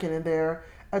striking in their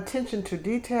attention to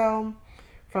detail,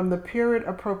 from the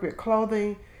period-appropriate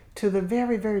clothing to the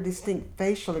very, very distinct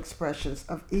facial expressions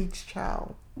of each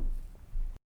child.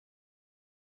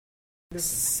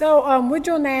 So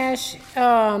Woodrow Nash,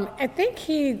 I think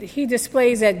he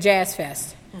displays at Jazz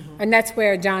Fest. Mm-hmm. And that's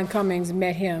where John Cummings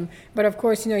met him. But of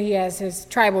course, he has his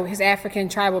African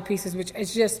tribal pieces, which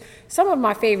is just some of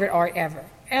my favorite art ever.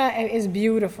 It's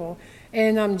beautiful.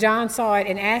 And John saw it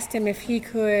and asked him if he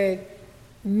could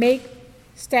make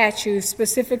statues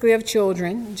specifically of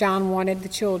children. John wanted the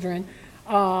children,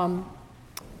 and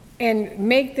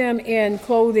make them in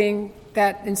clothing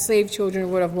that enslaved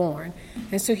children would have worn.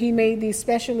 And so he made these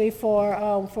specially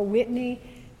for Whitney.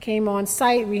 Came on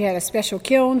site. We had a special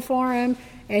kiln for him.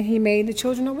 And he made the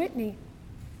Children of Whitney.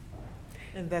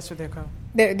 And that's what they're called?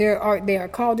 They are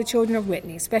called the Children of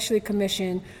Whitney, specially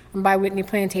commissioned by Whitney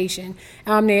Plantation.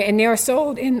 They are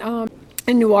sold in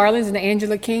New Orleans in the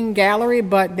Angela King Gallery,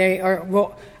 but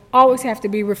will always have to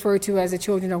be referred to as the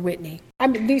Children of Whitney.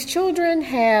 These children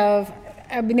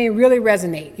they really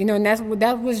resonate, and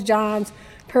that was John's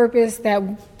purpose, that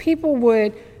people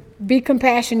would be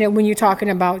compassionate when you're talking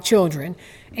about children.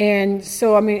 And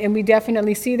so, and we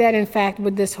definitely see that, in fact,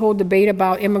 with this whole debate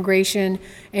about immigration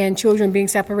and children being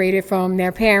separated from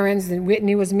their parents, and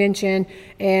Whitney was mentioned,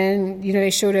 and, they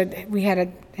showed that we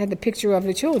had the picture of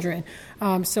the children.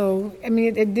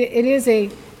 It is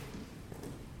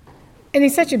and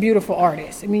he's such a beautiful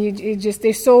artist.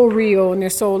 They're so real and they're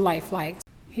so lifelike.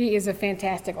 He is a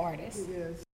fantastic artist.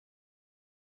 Yes.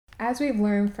 As we've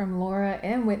learned from Laura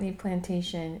and Whitney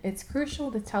Plantation, it's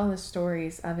crucial to tell the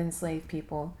stories of enslaved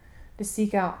people, to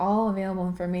seek out all available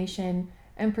information,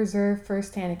 and preserve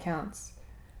first-hand accounts.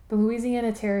 The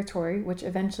Louisiana Territory, which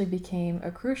eventually became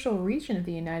a crucial region of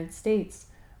the United States,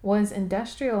 was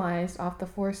industrialized off the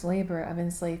forced labor of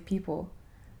enslaved people.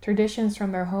 Traditions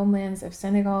from their homelands of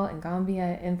Senegal and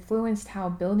Gambia influenced how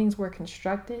buildings were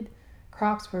constructed,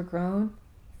 crops were grown,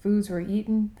 foods were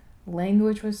eaten,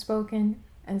 language was spoken,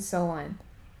 and so on,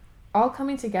 all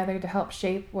coming together to help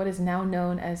shape what is now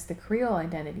known as the Creole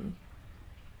identity.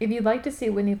 If you'd like to see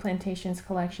Whitney Plantation's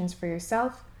collections for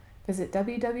yourself, visit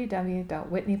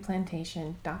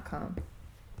www.whitneyplantation.com.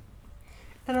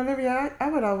 And Olivia, I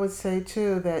would always say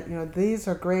too that these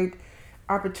are great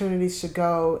opportunities to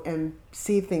go and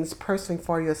see things personally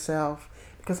for yourself,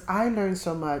 because I learned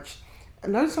so much. I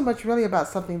learned so much really about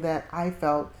something that I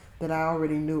felt that I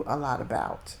already knew a lot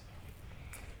about.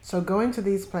 So going to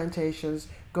these plantations,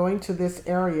 going to this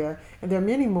area, and there are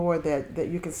many more that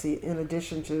you can see in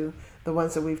addition to the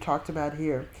ones that we've talked about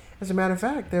here. As a matter of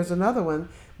fact, there's another one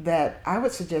that I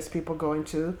would suggest people going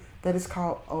to that is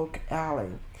called Oak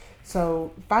Alley.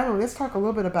 So finally, let's talk a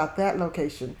little bit about that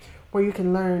location, where you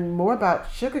can learn more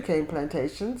about sugarcane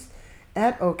plantations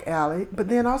at Oak Alley, but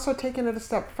then also taking it a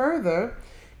step further,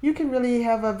 you can really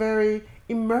have a very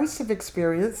immersive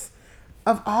experience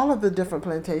of all of the different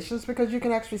plantations, because you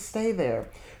can actually stay there.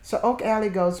 So Oak Alley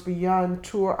goes beyond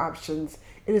tour options.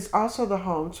 It is also the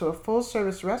home to a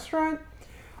full-service restaurant,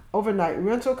 overnight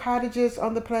rental cottages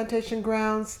on the plantation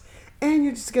grounds, and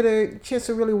you just get a chance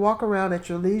to really walk around at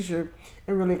your leisure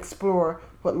and really explore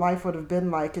what life would have been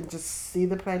like and just see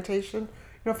the plantation,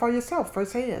 for yourself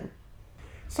firsthand.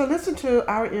 So listen to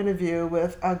our interview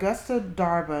with Augusta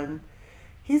Darbin.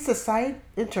 He's the site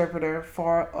interpreter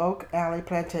for Oak Alley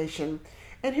Plantation,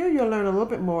 and here you'll learn a little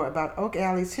bit more about Oak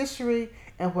Alley's history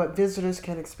and what visitors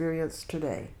can experience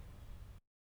today.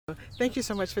 Thank you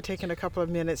so much for taking a couple of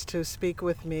minutes to speak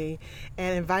with me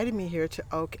and inviting me here to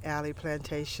Oak Alley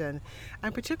Plantation.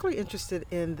 I'm particularly interested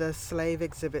in the slave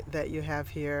exhibit that you have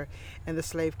here and the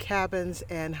slave cabins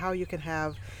and how you can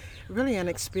have really an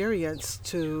experience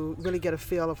to really get a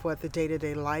feel of what the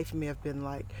day-to-day life may have been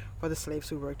like for the slaves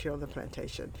who worked here on the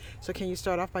plantation. So can you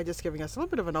start off by just giving us a little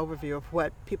bit of an overview of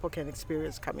what people can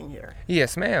experience coming here?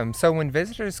 Yes, ma'am. So when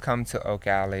visitors come to Oak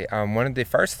Alley, one of the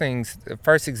first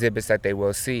exhibits that they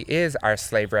will see is our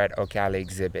Slavery at Oak Alley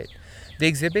exhibit. The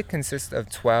exhibit consists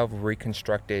of 12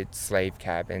 reconstructed slave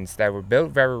cabins that were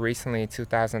built very recently in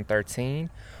 2013,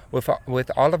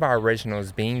 with all of our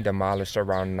originals being demolished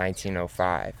around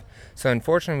 1905. So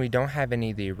unfortunately, we don't have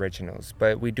any of the originals,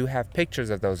 but we do have pictures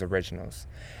of those originals.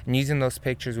 And using those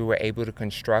pictures, we were able to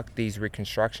construct these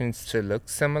reconstructions to look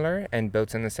similar and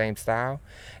built in the same style.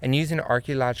 And using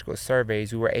archaeological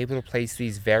surveys, we were able to place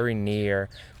these very near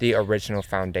the original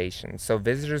foundation. So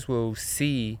visitors will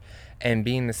see and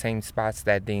be in the same spots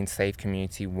that the enslaved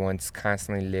community once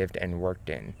constantly lived and worked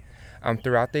in.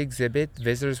 Throughout the exhibit,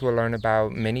 visitors will learn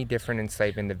about many different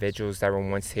enslaved individuals that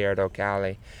were once here at Oak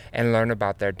Alley and learn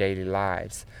about their daily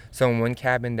lives. So in one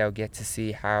cabin, they'll get to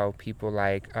see how people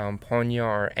like Ponya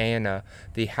or Anna,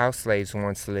 the house slaves,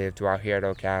 once lived while here at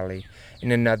Oak Alley.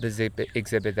 In another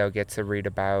exhibit, they'll get to read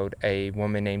about a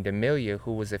woman named Amelia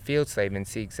who was a field slave and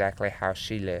see exactly how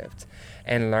she lived.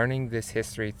 And learning this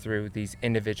history through these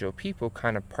individual people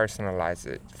kind of personalize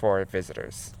it for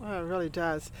visitors. Well, it really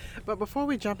does. But before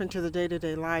we jump into the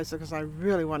day-to-day lives, because I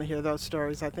really want to hear those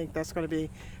stories, I think that's going to be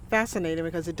fascinating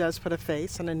because it does put a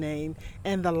face and a name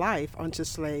and the life onto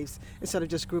slaves instead of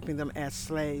just grouping them as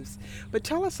slaves. But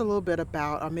tell us a little bit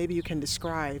about, or maybe you can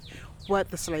describe,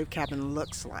 what the slave cabin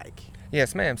looks like.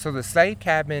 Yes, ma'am. So the slave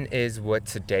cabin is what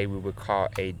today we would call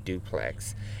a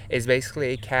duplex. It's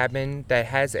basically a cabin that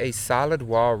has a solid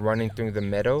wall running through the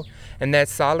middle, and that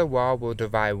solid wall will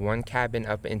divide one cabin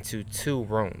up into 2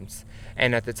 rooms.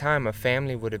 And at the time, a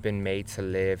family would have been made to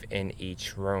live in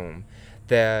each room.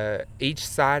 Each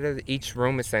side of each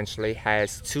room essentially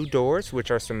has 2 doors,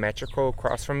 which are symmetrical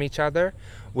across from each other,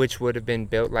 which would have been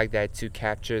built like that to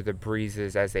capture the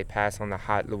breezes as they pass on the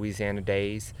hot Louisiana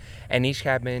days. And each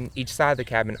side of the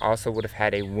cabin also would have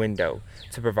had a window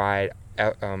to provide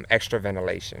extra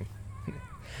ventilation.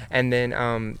 And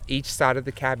then each side of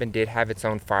the cabin did have its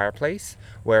own fireplace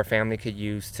where a family could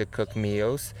use to cook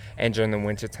meals and during the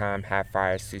wintertime have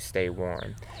fires to stay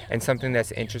warm. And something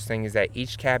that's interesting is that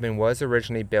each cabin was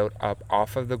originally built up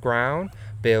off of the ground,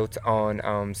 built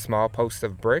on small posts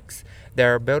of bricks.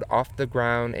 They're built off the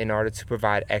ground in order to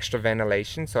provide extra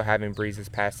ventilation, so having breezes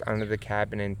pass under the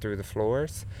cabin and through the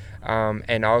floors,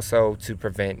 and also to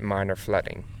prevent minor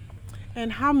flooding.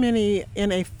 And how many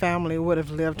in a family would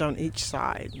have lived on each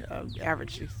side,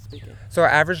 averagely speaking? So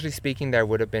averagely speaking, there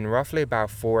would have been roughly about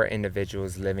 4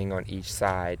 individuals living on each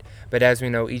side. But as we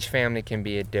know, each family can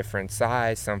be a different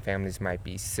size. Some families might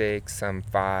be 6, some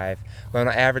 5. But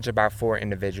on average, about 4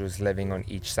 individuals living on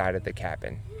each side of the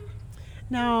cabin.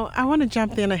 Now, I want to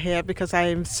jump in ahead because I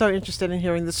am so interested in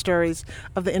hearing the stories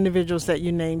of the individuals that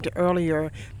you named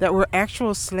earlier that were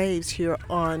actual slaves here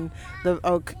on the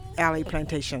Oak Alley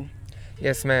Plantation.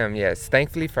 Yes, ma'am. Yes.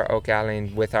 Thankfully for Oak Alley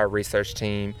and with our research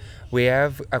team, we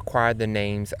have acquired the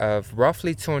names of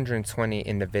roughly 220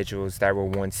 individuals that were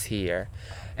once here.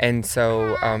 And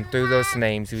so through those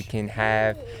names, we can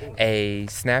have a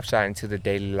snapshot into the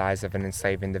daily lives of an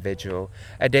enslaved individual.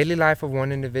 A daily life of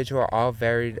one individual all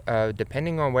varied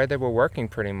depending on where they were working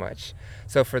pretty much.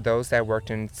 So for those that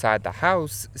worked inside the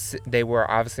house, they were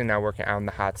obviously not working out in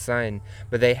the hot sun,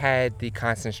 but they had the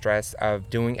constant stress of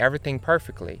doing everything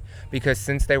perfectly. Because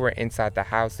since they were inside the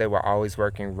house, they were always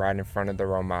working right in front of the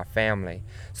Roma family.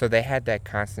 So they had that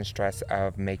constant stress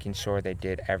of making sure they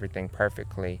did everything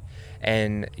perfectly.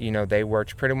 And, they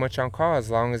worked pretty much on call as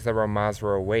long as the Romas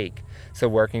were awake. So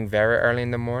working very early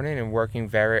in the morning and working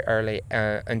very early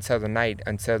until the night,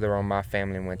 until the Roma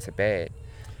family went to bed.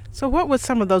 So what would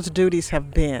some of those duties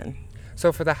have been?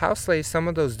 So for the house slaves, some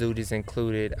of those duties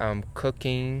included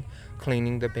cooking,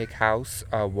 cleaning the big house,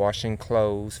 washing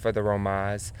clothes for the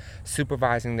Romas,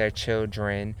 supervising their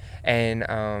children,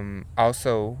 and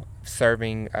also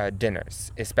serving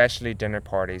dinners, especially dinner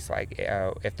parties, like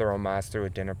if the Romas threw a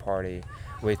dinner party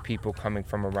with people coming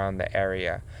from around the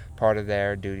area. Part of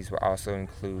their duties will also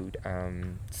include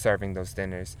serving those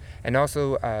dinners. And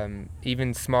also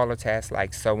even smaller tasks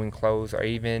like sewing clothes, or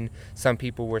even some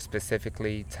people were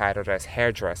specifically titled as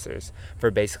hairdressers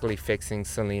for basically fixing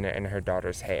Selena and her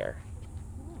daughter's hair.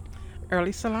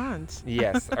 Early salons.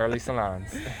 Yes, early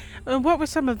salons. What were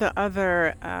some of the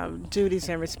other duties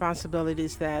and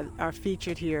responsibilities that are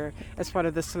featured here as part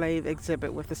of the slave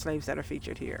exhibit with the slaves that are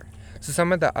featured here? So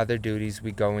some of the other duties,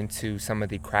 we go into some of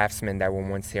the craftsmen that were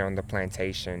once here on the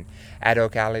plantation. At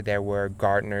Oak Alley, there were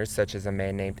gardeners, such as a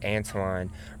man named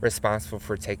Antoine, responsible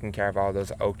for taking care of all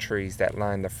those oak trees that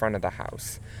line the front of the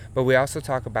house. But we also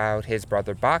talk about his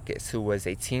brother Bacchus, who was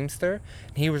a teamster.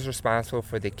 He was responsible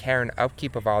for the care and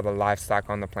upkeep of all the livestock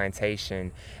on the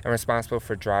plantation and responsible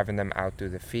for driving them out through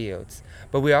the fields.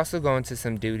 But we also go into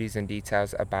some duties and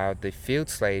details about the field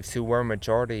slaves, who were a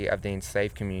majority of the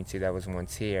enslaved community that was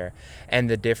once here, and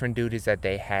the different duties that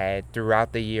they had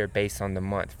throughout the year based on the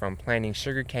month, from planting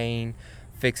sugarcane,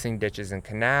 fixing ditches and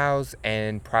canals,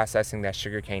 and processing that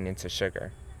sugarcane into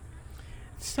sugar.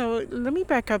 So let me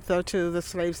back up though to the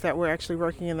slaves that were actually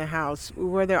working in the house.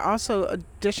 Were there also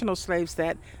additional slaves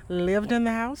that lived in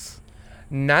the house?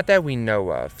 Not that we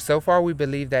know of. So far, we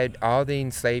believe that all the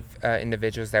enslaved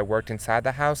individuals that worked inside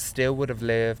the house still would have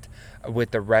lived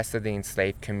with the rest of the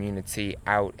enslaved community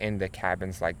out in the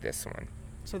cabins like this one.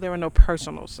 So there were no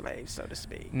personal slaves, so to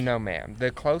speak. No, ma'am.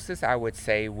 The closest I would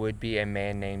say would be a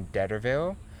man named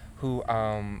Detterville, who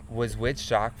was with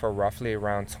Jacques for roughly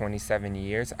around 27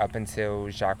 years up until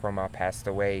Jacques Romain passed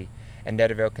away. And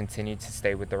Detterville continued to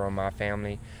stay with the Romain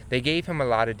family. They gave him a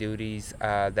lot of duties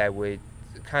that would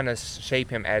kind of shape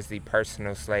him as the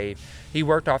personal slave. He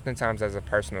worked oftentimes as a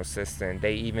personal assistant.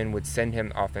 They even would send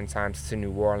him oftentimes to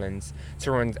New Orleans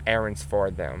to run errands for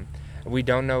them. We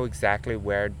don't know exactly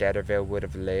where Detterville would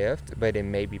have lived, but it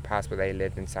may be possible they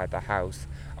lived inside the house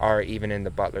or even in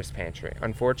the butler's pantry.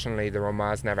 Unfortunately, the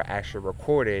Romains never actually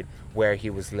recorded where he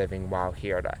was living while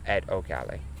here at Oak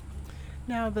Alley.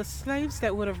 Now, the slaves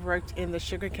that would have worked in the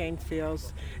sugarcane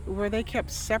fields, were they kept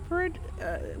separate?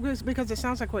 Because it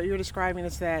sounds like what you're describing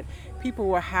is that people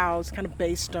were housed kind of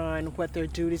based on what their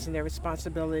duties and their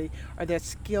responsibility or their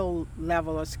skill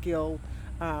level or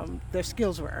their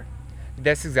skills were.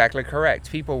 That's exactly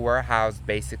correct. People were housed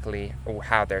basically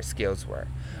how their skills were.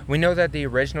 We know that the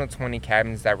original 20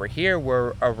 cabins that were here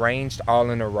were arranged all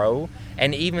in a row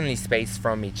and evenly spaced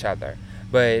from each other.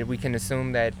 But we can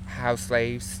assume that house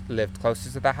slaves lived closer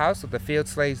to the house, with the field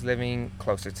slaves living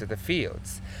closer to the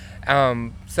fields.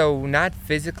 So not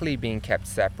physically being kept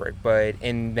separate, but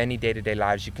in many day-to-day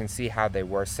lives you can see how they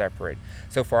were separate.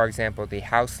 So for example, the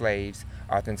house slaves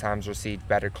oftentimes received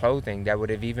better clothing that would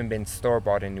have even been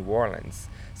store-bought in New Orleans.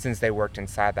 Since they worked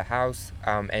inside the house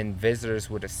and visitors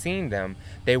would have seen them,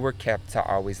 they were kept to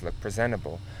always look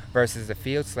presentable, versus the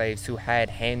field slaves who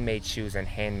had handmade shoes and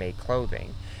handmade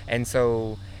clothing. And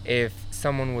so if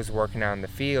someone was working out in the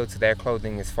fields, their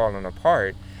clothing is falling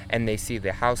apart, and they see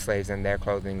the house slaves and their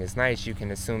clothing is nice, you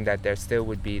can assume that there still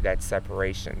would be that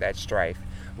separation, that strife,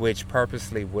 which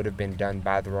purposely would have been done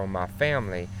by the Romain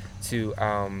family to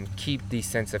keep the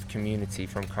sense of community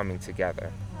from coming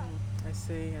together. I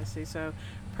see. So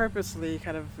purposely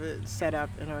kind of set up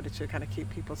in order to kind of keep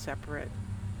people separate.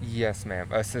 Yes, ma'am.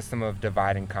 A system of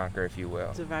divide and conquer, if you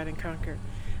will. Divide and conquer.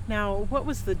 Now, what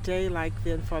was the day like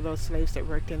then for those slaves that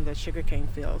worked in the sugarcane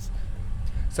fields?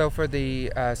 So for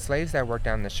the slaves that worked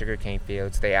down the sugarcane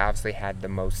fields, they obviously had the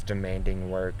most demanding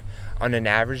work. On an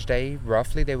average day,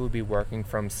 roughly they would be working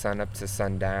from sunup to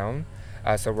sundown,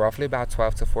 so roughly about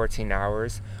 12 to 14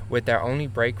 hours, with their only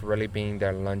break really being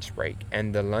their lunch break.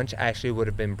 And the lunch actually would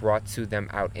have been brought to them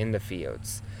out in the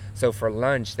fields. So for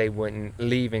lunch, they wouldn't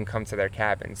leave and come to their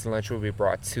cabins. Lunch would be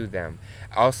brought to them,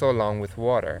 also along with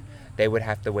water. They would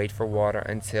have to wait for water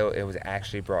until it was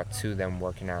actually brought to them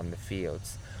working out in the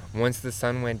fields. Once the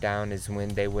sun went down is when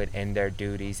they would end their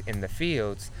duties in the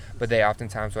fields, but they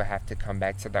oftentimes would have to come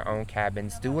back to their own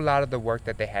cabins, do a lot of the work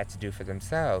that they had to do for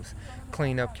themselves,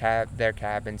 clean up their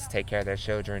cabins, take care of their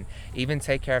children, even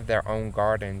take care of their own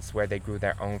gardens where they grew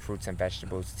their own fruits and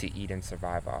vegetables to eat and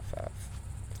survive off of.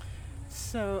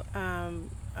 So,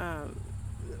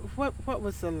 what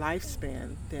was the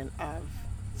lifespan then of,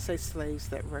 say, slaves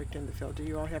that worked in the field? Do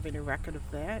you all have any record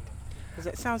of that? Because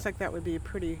it sounds like that would be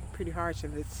pretty harsh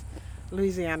if it's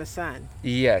Louisiana sun.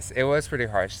 Yes, it was pretty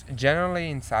harsh. Generally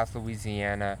in South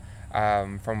Louisiana,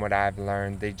 from what I've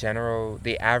learned,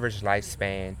 the average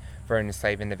lifespan for an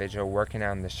enslaved individual working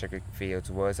out in the sugar fields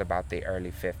was about the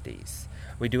early 50s.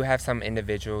 We do have some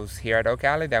individuals here at Oak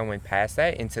Alley that went past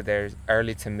that into their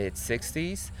early to mid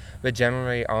 60s, but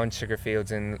generally on sugar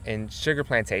fields and sugar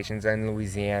plantations in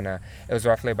Louisiana, it was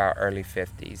roughly about early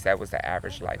 50s. That was the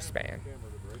average lifespan.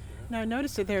 Now, I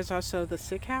noticed that there's also the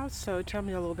sick house, so tell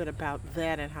me a little bit about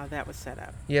that and how that was set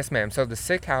up. Yes, ma'am. So the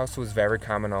sick house was very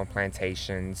common on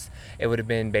plantations. It would have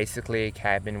been basically a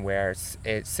cabin where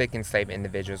sick enslaved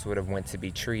individuals would have went to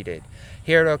be treated.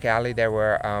 Here at Oak Alley, there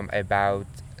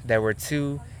were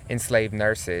two enslaved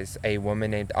nurses, a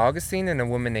woman named Augustine and a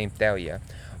woman named Thalia.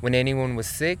 When anyone was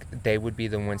sick, they would be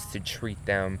the ones to treat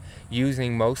them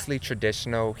using mostly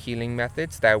traditional healing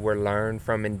methods that were learned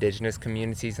from indigenous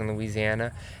communities in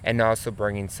Louisiana and also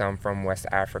bringing some from West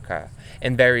Africa.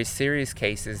 In very serious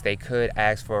cases, they could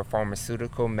ask for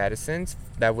pharmaceutical medicines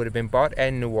that would have been bought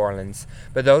in New Orleans,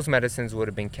 but those medicines would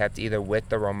have been kept either with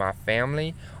the Roma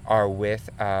family or with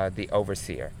the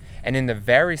overseer. And in the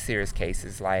very serious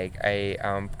cases, like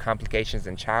complications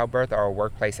in childbirth or a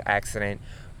workplace accident,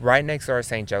 right next door to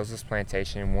St. Joseph's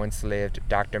Plantation once lived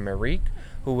Dr. Marique,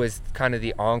 who was kind of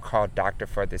the on-call doctor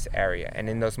for this area. And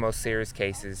in those most serious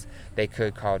cases, they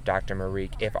could call Dr.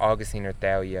 Marique if Augustine or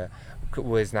Thalia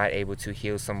was not able to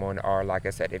heal someone, or like I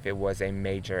said, if it was a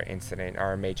major incident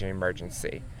or a major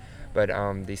emergency. But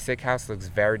the sick house looks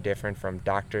very different from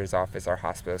doctor's office or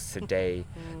hospitals today.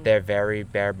 They're very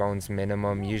bare bones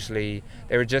minimum. Usually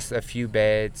there were just a few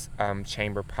beds,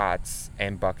 chamber pots,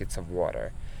 and buckets of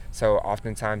water. So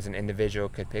oftentimes an individual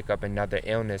could pick up another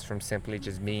illness from simply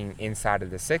just being inside of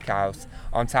the sick house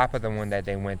on top of the one that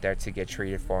they went there to get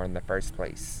treated for in the first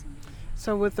place.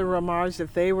 So with the Romars,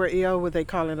 if they were ill, would they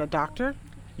call in a doctor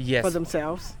Yes. for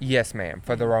themselves? Yes, ma'am.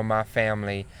 For the Roma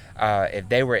family, if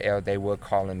they were ill, they would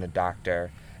call in the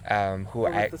doctor. Or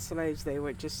with the slaves, they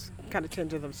would just kind of tend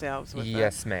to themselves with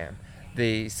Yes, ma'am.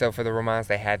 So for the Romans,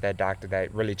 they had that doctor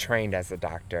that really trained as a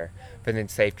doctor. For the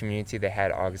enslaved community, they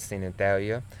had Augustine and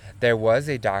Thalia. There was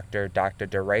a doctor, Dr.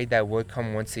 DeRay, that would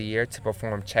come once a year to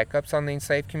perform checkups on the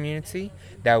enslaved community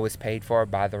that was paid for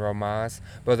by the Romans.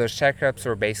 But those checkups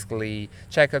were basically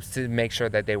checkups to make sure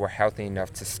that they were healthy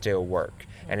enough to still work.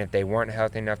 And if they weren't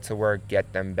healthy enough to work,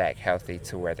 get them back healthy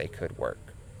to where they could work.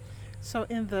 So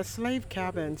in the slave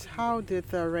cabins, how did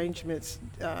the arrangements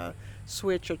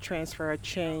switch or transfer or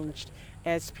changed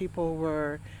as people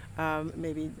were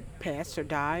maybe passed or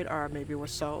died, or maybe were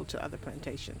sold to other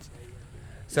plantations?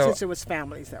 Since it was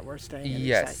families that were staying in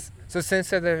each site. So since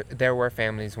there were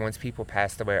families, once people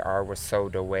passed away or were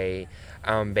sold away,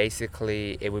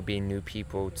 basically it would be new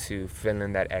people to fill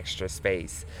in that extra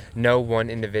space. No one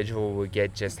individual would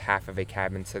get just half of a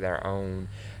cabin to their own.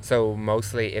 So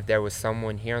mostly if there was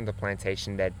someone here on the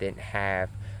plantation that didn't have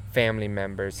family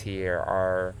members here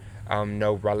or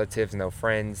no relatives, no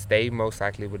friends, they most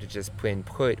likely would have just been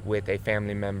put with a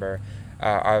family member,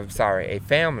 a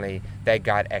family that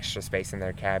got extra space in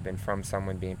their cabin from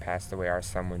someone being passed away or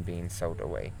someone being sold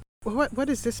away. Well, what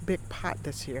is this big pot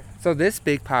that's here? So this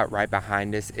big pot right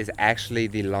behind us is actually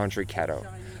the laundry kettle.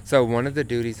 So one of the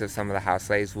duties of some of the house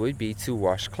slaves would be to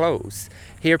wash clothes.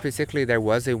 Here particularly there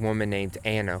was a woman named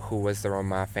Anna who was the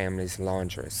Roma family's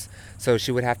laundress. So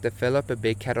she would have to fill up a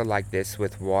big kettle like this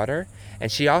with water,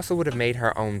 and she also would have made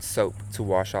her own soap to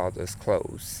wash all those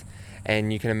clothes.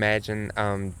 And you can imagine,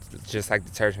 just like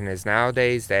detergent is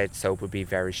nowadays, that soap would be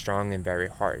very strong and very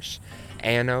harsh.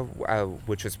 Anna,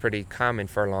 which was pretty common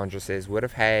for laundresses, would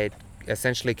have had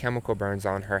essentially chemical burns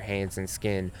on her hands and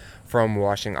skin from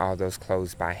washing all those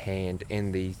clothes by hand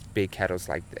in these big kettles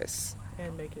like this.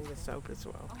 And making the soap as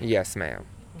well. Yes, ma'am.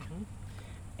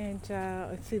 And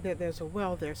I see that there's a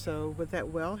well there, so would that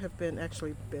well have been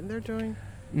there during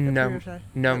the No, period of time?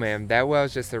 no, ma'am. That well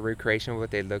is just a recreation of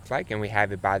what they look like, and we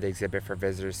have it by the exhibit for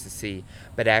visitors to see.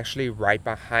 But actually, right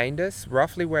behind us,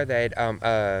 roughly where that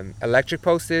electric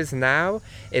post is now,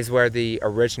 is where the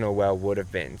original well would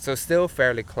have been. So still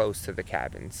fairly close to the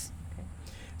cabins.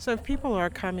 So if people are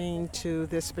coming to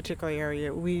this particular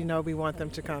area, we know we want them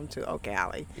to come to Oak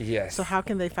Alley. Yes. So how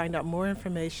can they find out more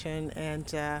information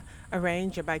and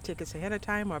arrange or buy tickets ahead of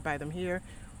time or buy them here?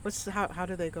 How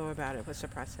do they go about it? What's the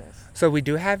process? So we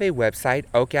do have a website,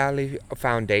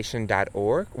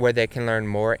 oakalleyfoundation.org, where they can learn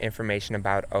more information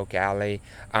about Oak Alley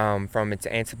from its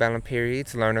antebellum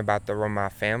periods, learn about the Roma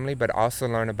family, but also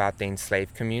learn about the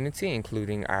enslaved community,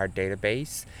 including our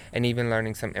database, and even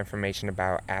learning some information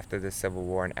about after the Civil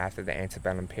War and after the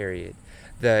antebellum period.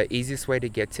 The easiest way to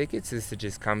get tickets is to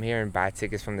just come here and buy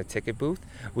tickets from the ticket booth.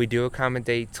 We do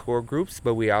accommodate tour groups,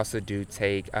 but we also do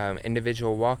take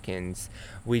individual walk-ins.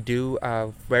 We do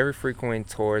very frequent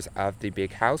tours of the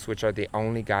big house, which are the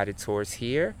only guided tours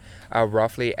here,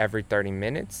 roughly every 30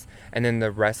 minutes. And then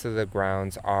the rest of the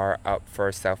grounds are up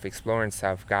for self-explore and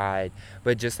self-guide.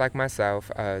 But just like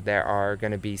myself, there are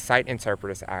going to be site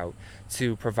interpreters out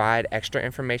to provide extra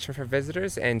information for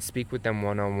visitors and speak with them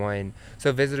one-on-one,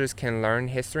 so visitors can learn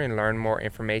history and learn more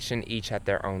information each at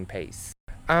their own pace.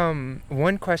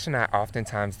 One question I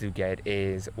oftentimes do get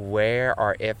is where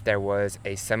or if there was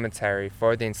a cemetery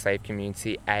for the enslaved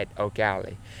community at Oak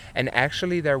Alley. And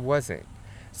actually, there wasn't.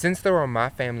 Since the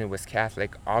Roma family was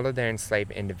Catholic, all of their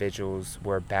enslaved individuals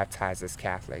were baptized as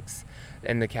Catholics.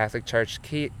 And the Catholic Church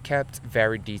kept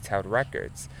very detailed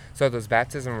records. So those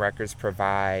baptism records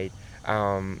provide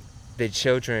the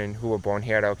children who were born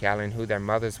here at Oak Alley and who their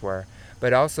mothers were.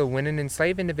 But also, when an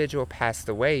enslaved individual passed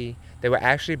away, they were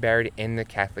actually buried in the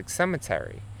Catholic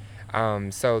cemetery.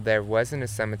 So there wasn't a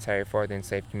cemetery for the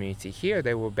enslaved community here.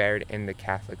 They were buried in the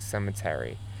Catholic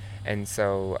cemetery. And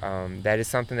so that is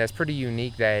something that's pretty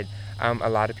unique that a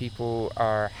lot of people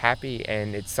are happy,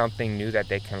 and it's something new that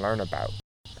they can learn about.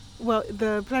 Well,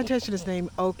 the plantation is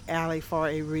named Oak Alley for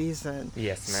a reason.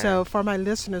 Yes, ma'am. So for my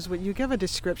listeners, would you give a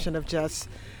description of just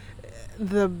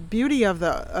the beauty of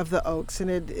the oaks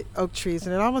and oak trees?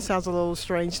 And it almost sounds a little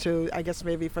strange to, I guess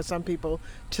maybe for some people,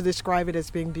 to describe it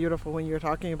as being beautiful when you're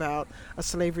talking about a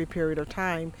slavery period of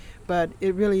time, but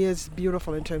it really is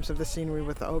beautiful in terms of the scenery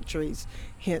with the oak trees,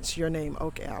 hence your name,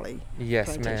 Oak Alley. Yes,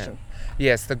 Plantation. ma'am.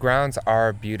 Yes, the grounds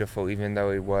are beautiful, even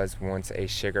though it was once a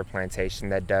sugar plantation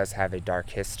that does have a dark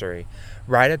history.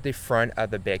 Right at the front of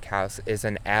the big house is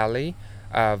an alley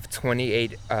of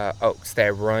 28 oaks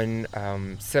that run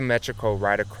symmetrical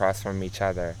right across from each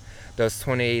other. Those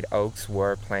 28 oaks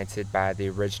were planted by the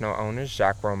original owners,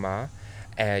 Jacques Roma,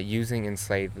 using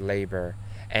enslaved labor.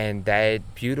 And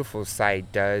that beautiful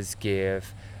site does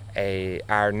give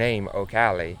our name, Oak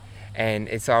Alley. And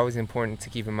it's always important to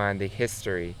keep in mind the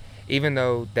history. Even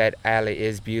though that alley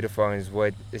is beautiful and is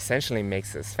what essentially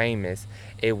makes us famous,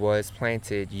 it was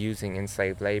planted using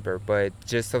enslaved labor. But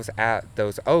just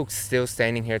those oaks still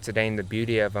standing here today, and the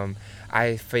beauty of them,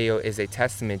 I feel is a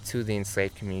testament to the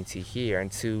enslaved community here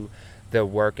and to the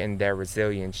work and their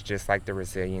resilience, just like the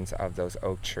resilience of those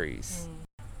oak trees.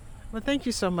 Well, thank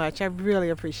you so much. I really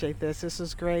appreciate this. This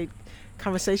was great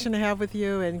conversation to have with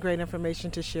you and great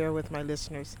information to share with my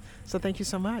listeners. So thank you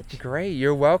so much. Great.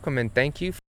 You're welcome, and thank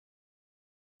you.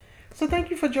 So thank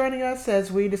you for joining us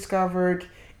as we discovered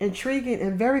intriguing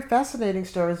and very fascinating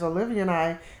stories. Olivia and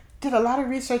I did a lot of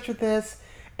research with this,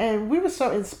 and we were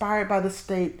so inspired by the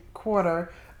state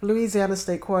quarter, Louisiana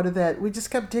State Quarter, that we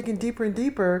just kept digging deeper and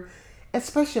deeper,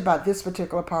 especially about this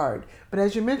particular part. But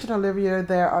as you mentioned, Olivia,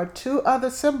 there are two other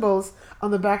symbols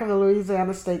on the back of the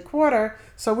Louisiana State Quarter,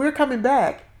 so we're coming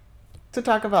back to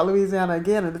talk about Louisiana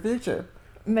again in the future.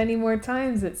 Many more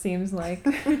times, it seems like.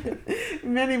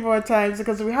 Many more times,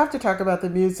 because we have to talk about the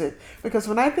music. Because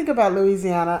when I think about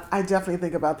Louisiana, I definitely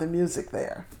think about the music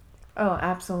there. Oh,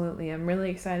 absolutely. I'm really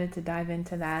excited to dive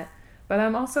into that. But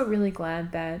I'm also really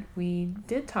glad that we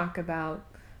did talk about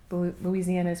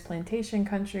Louisiana's plantation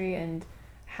country and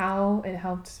how it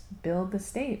helped build the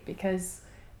state, because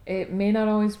it may not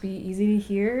always be easy to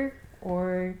hear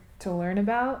or to learn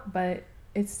about, but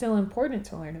it's still important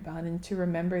to learn about and to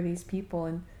remember these people.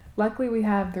 And luckily we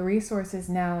have the resources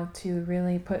now to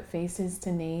really put faces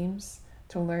to names,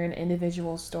 to learn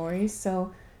individual stories.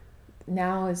 So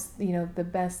now is, the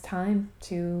best time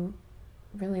to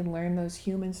really learn those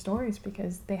human stories,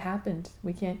 because they happened.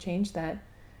 We can't change that,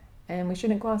 and we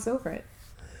shouldn't gloss over it.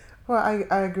 Well,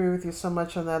 I agree with you so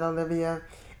much on that, Olivia.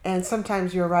 And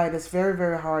sometimes you're right. It's very,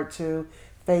 very hard to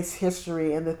face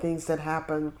history and the things that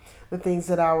happen, the things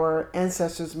that our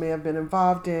ancestors may have been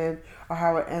involved in, or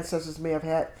how our ancestors may have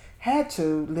had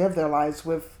to live their lives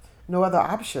with no other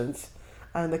options.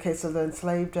 In the case of the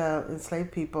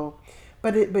enslaved people,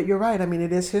 but you're right. I mean,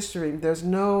 it is history. There's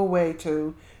no way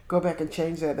to go back and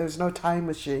change that. There's no time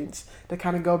machines to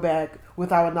kind of go back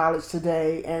with our knowledge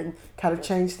today and kind of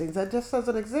change things. That just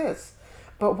doesn't exist.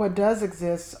 But what does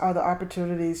exist are the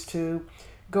opportunities to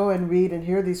go and read and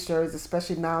hear these stories,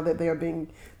 especially now that they are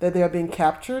being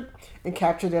captured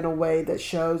in a way that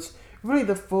shows really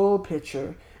the full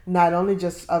picture, not only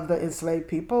just of the enslaved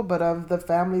people, but of the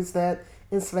families that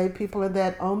enslaved people and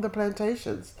that owned the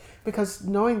plantations. Because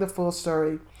knowing the full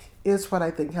story is what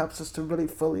I think helps us to really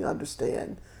fully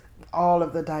understand all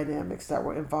of the dynamics that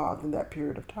were involved in that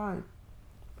period of time.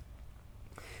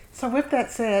 So with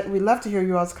that said, we love to hear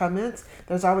your all's comments.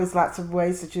 There's always lots of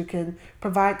ways that you can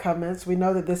provide comments. We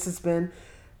know that this has been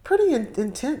pretty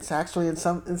intense, actually, in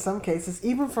some cases,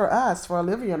 even for us, for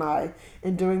Olivia and I,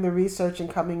 in doing the research and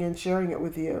coming in, sharing it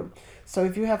with you. So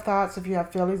if you have thoughts, if you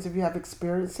have feelings, if you have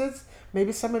experiences,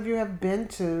 maybe some of you have been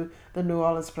to the New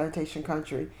Orleans plantation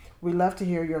country, we love to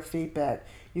hear your feedback.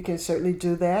 You can certainly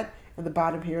do that in the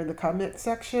bottom here in the comment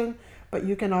section, but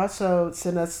you can also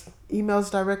send us emails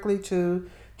directly to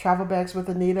Travel Bags with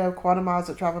Anita, Quarter Miles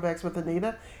at Travel Bags with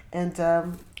Anita,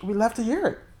 and we love to hear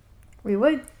it. We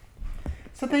would.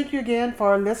 So thank you again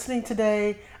for listening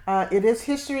today. It is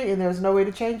history and there's no way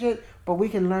to change it, but we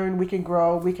can learn, we can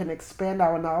grow, we can expand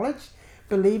our knowledge,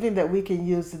 believing that we can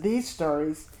use these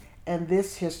stories and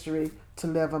this history to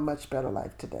live a much better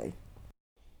life today.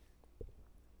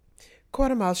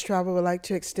 Quarter Miles Travel would like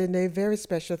to extend a very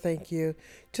special thank you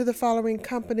to the following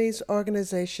companies,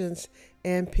 organizations,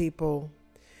 and people: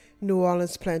 New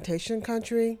Orleans Plantation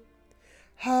Country,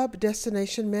 Hub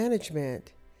Destination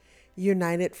Management,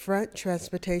 United Front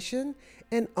Transportation,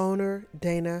 and owner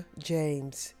Dana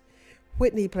James,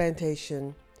 Whitney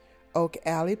Plantation, Oak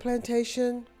Alley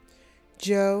Plantation,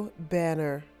 Joe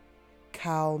Banner,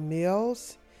 Kyle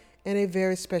Mills, and a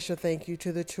very special thank you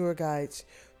to the tour guides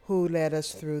who led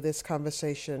us through this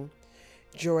conversation: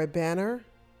 Joy Banner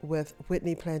with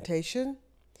Whitney Plantation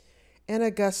and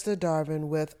Augusta Darvin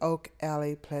with Oak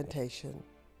Alley Plantation.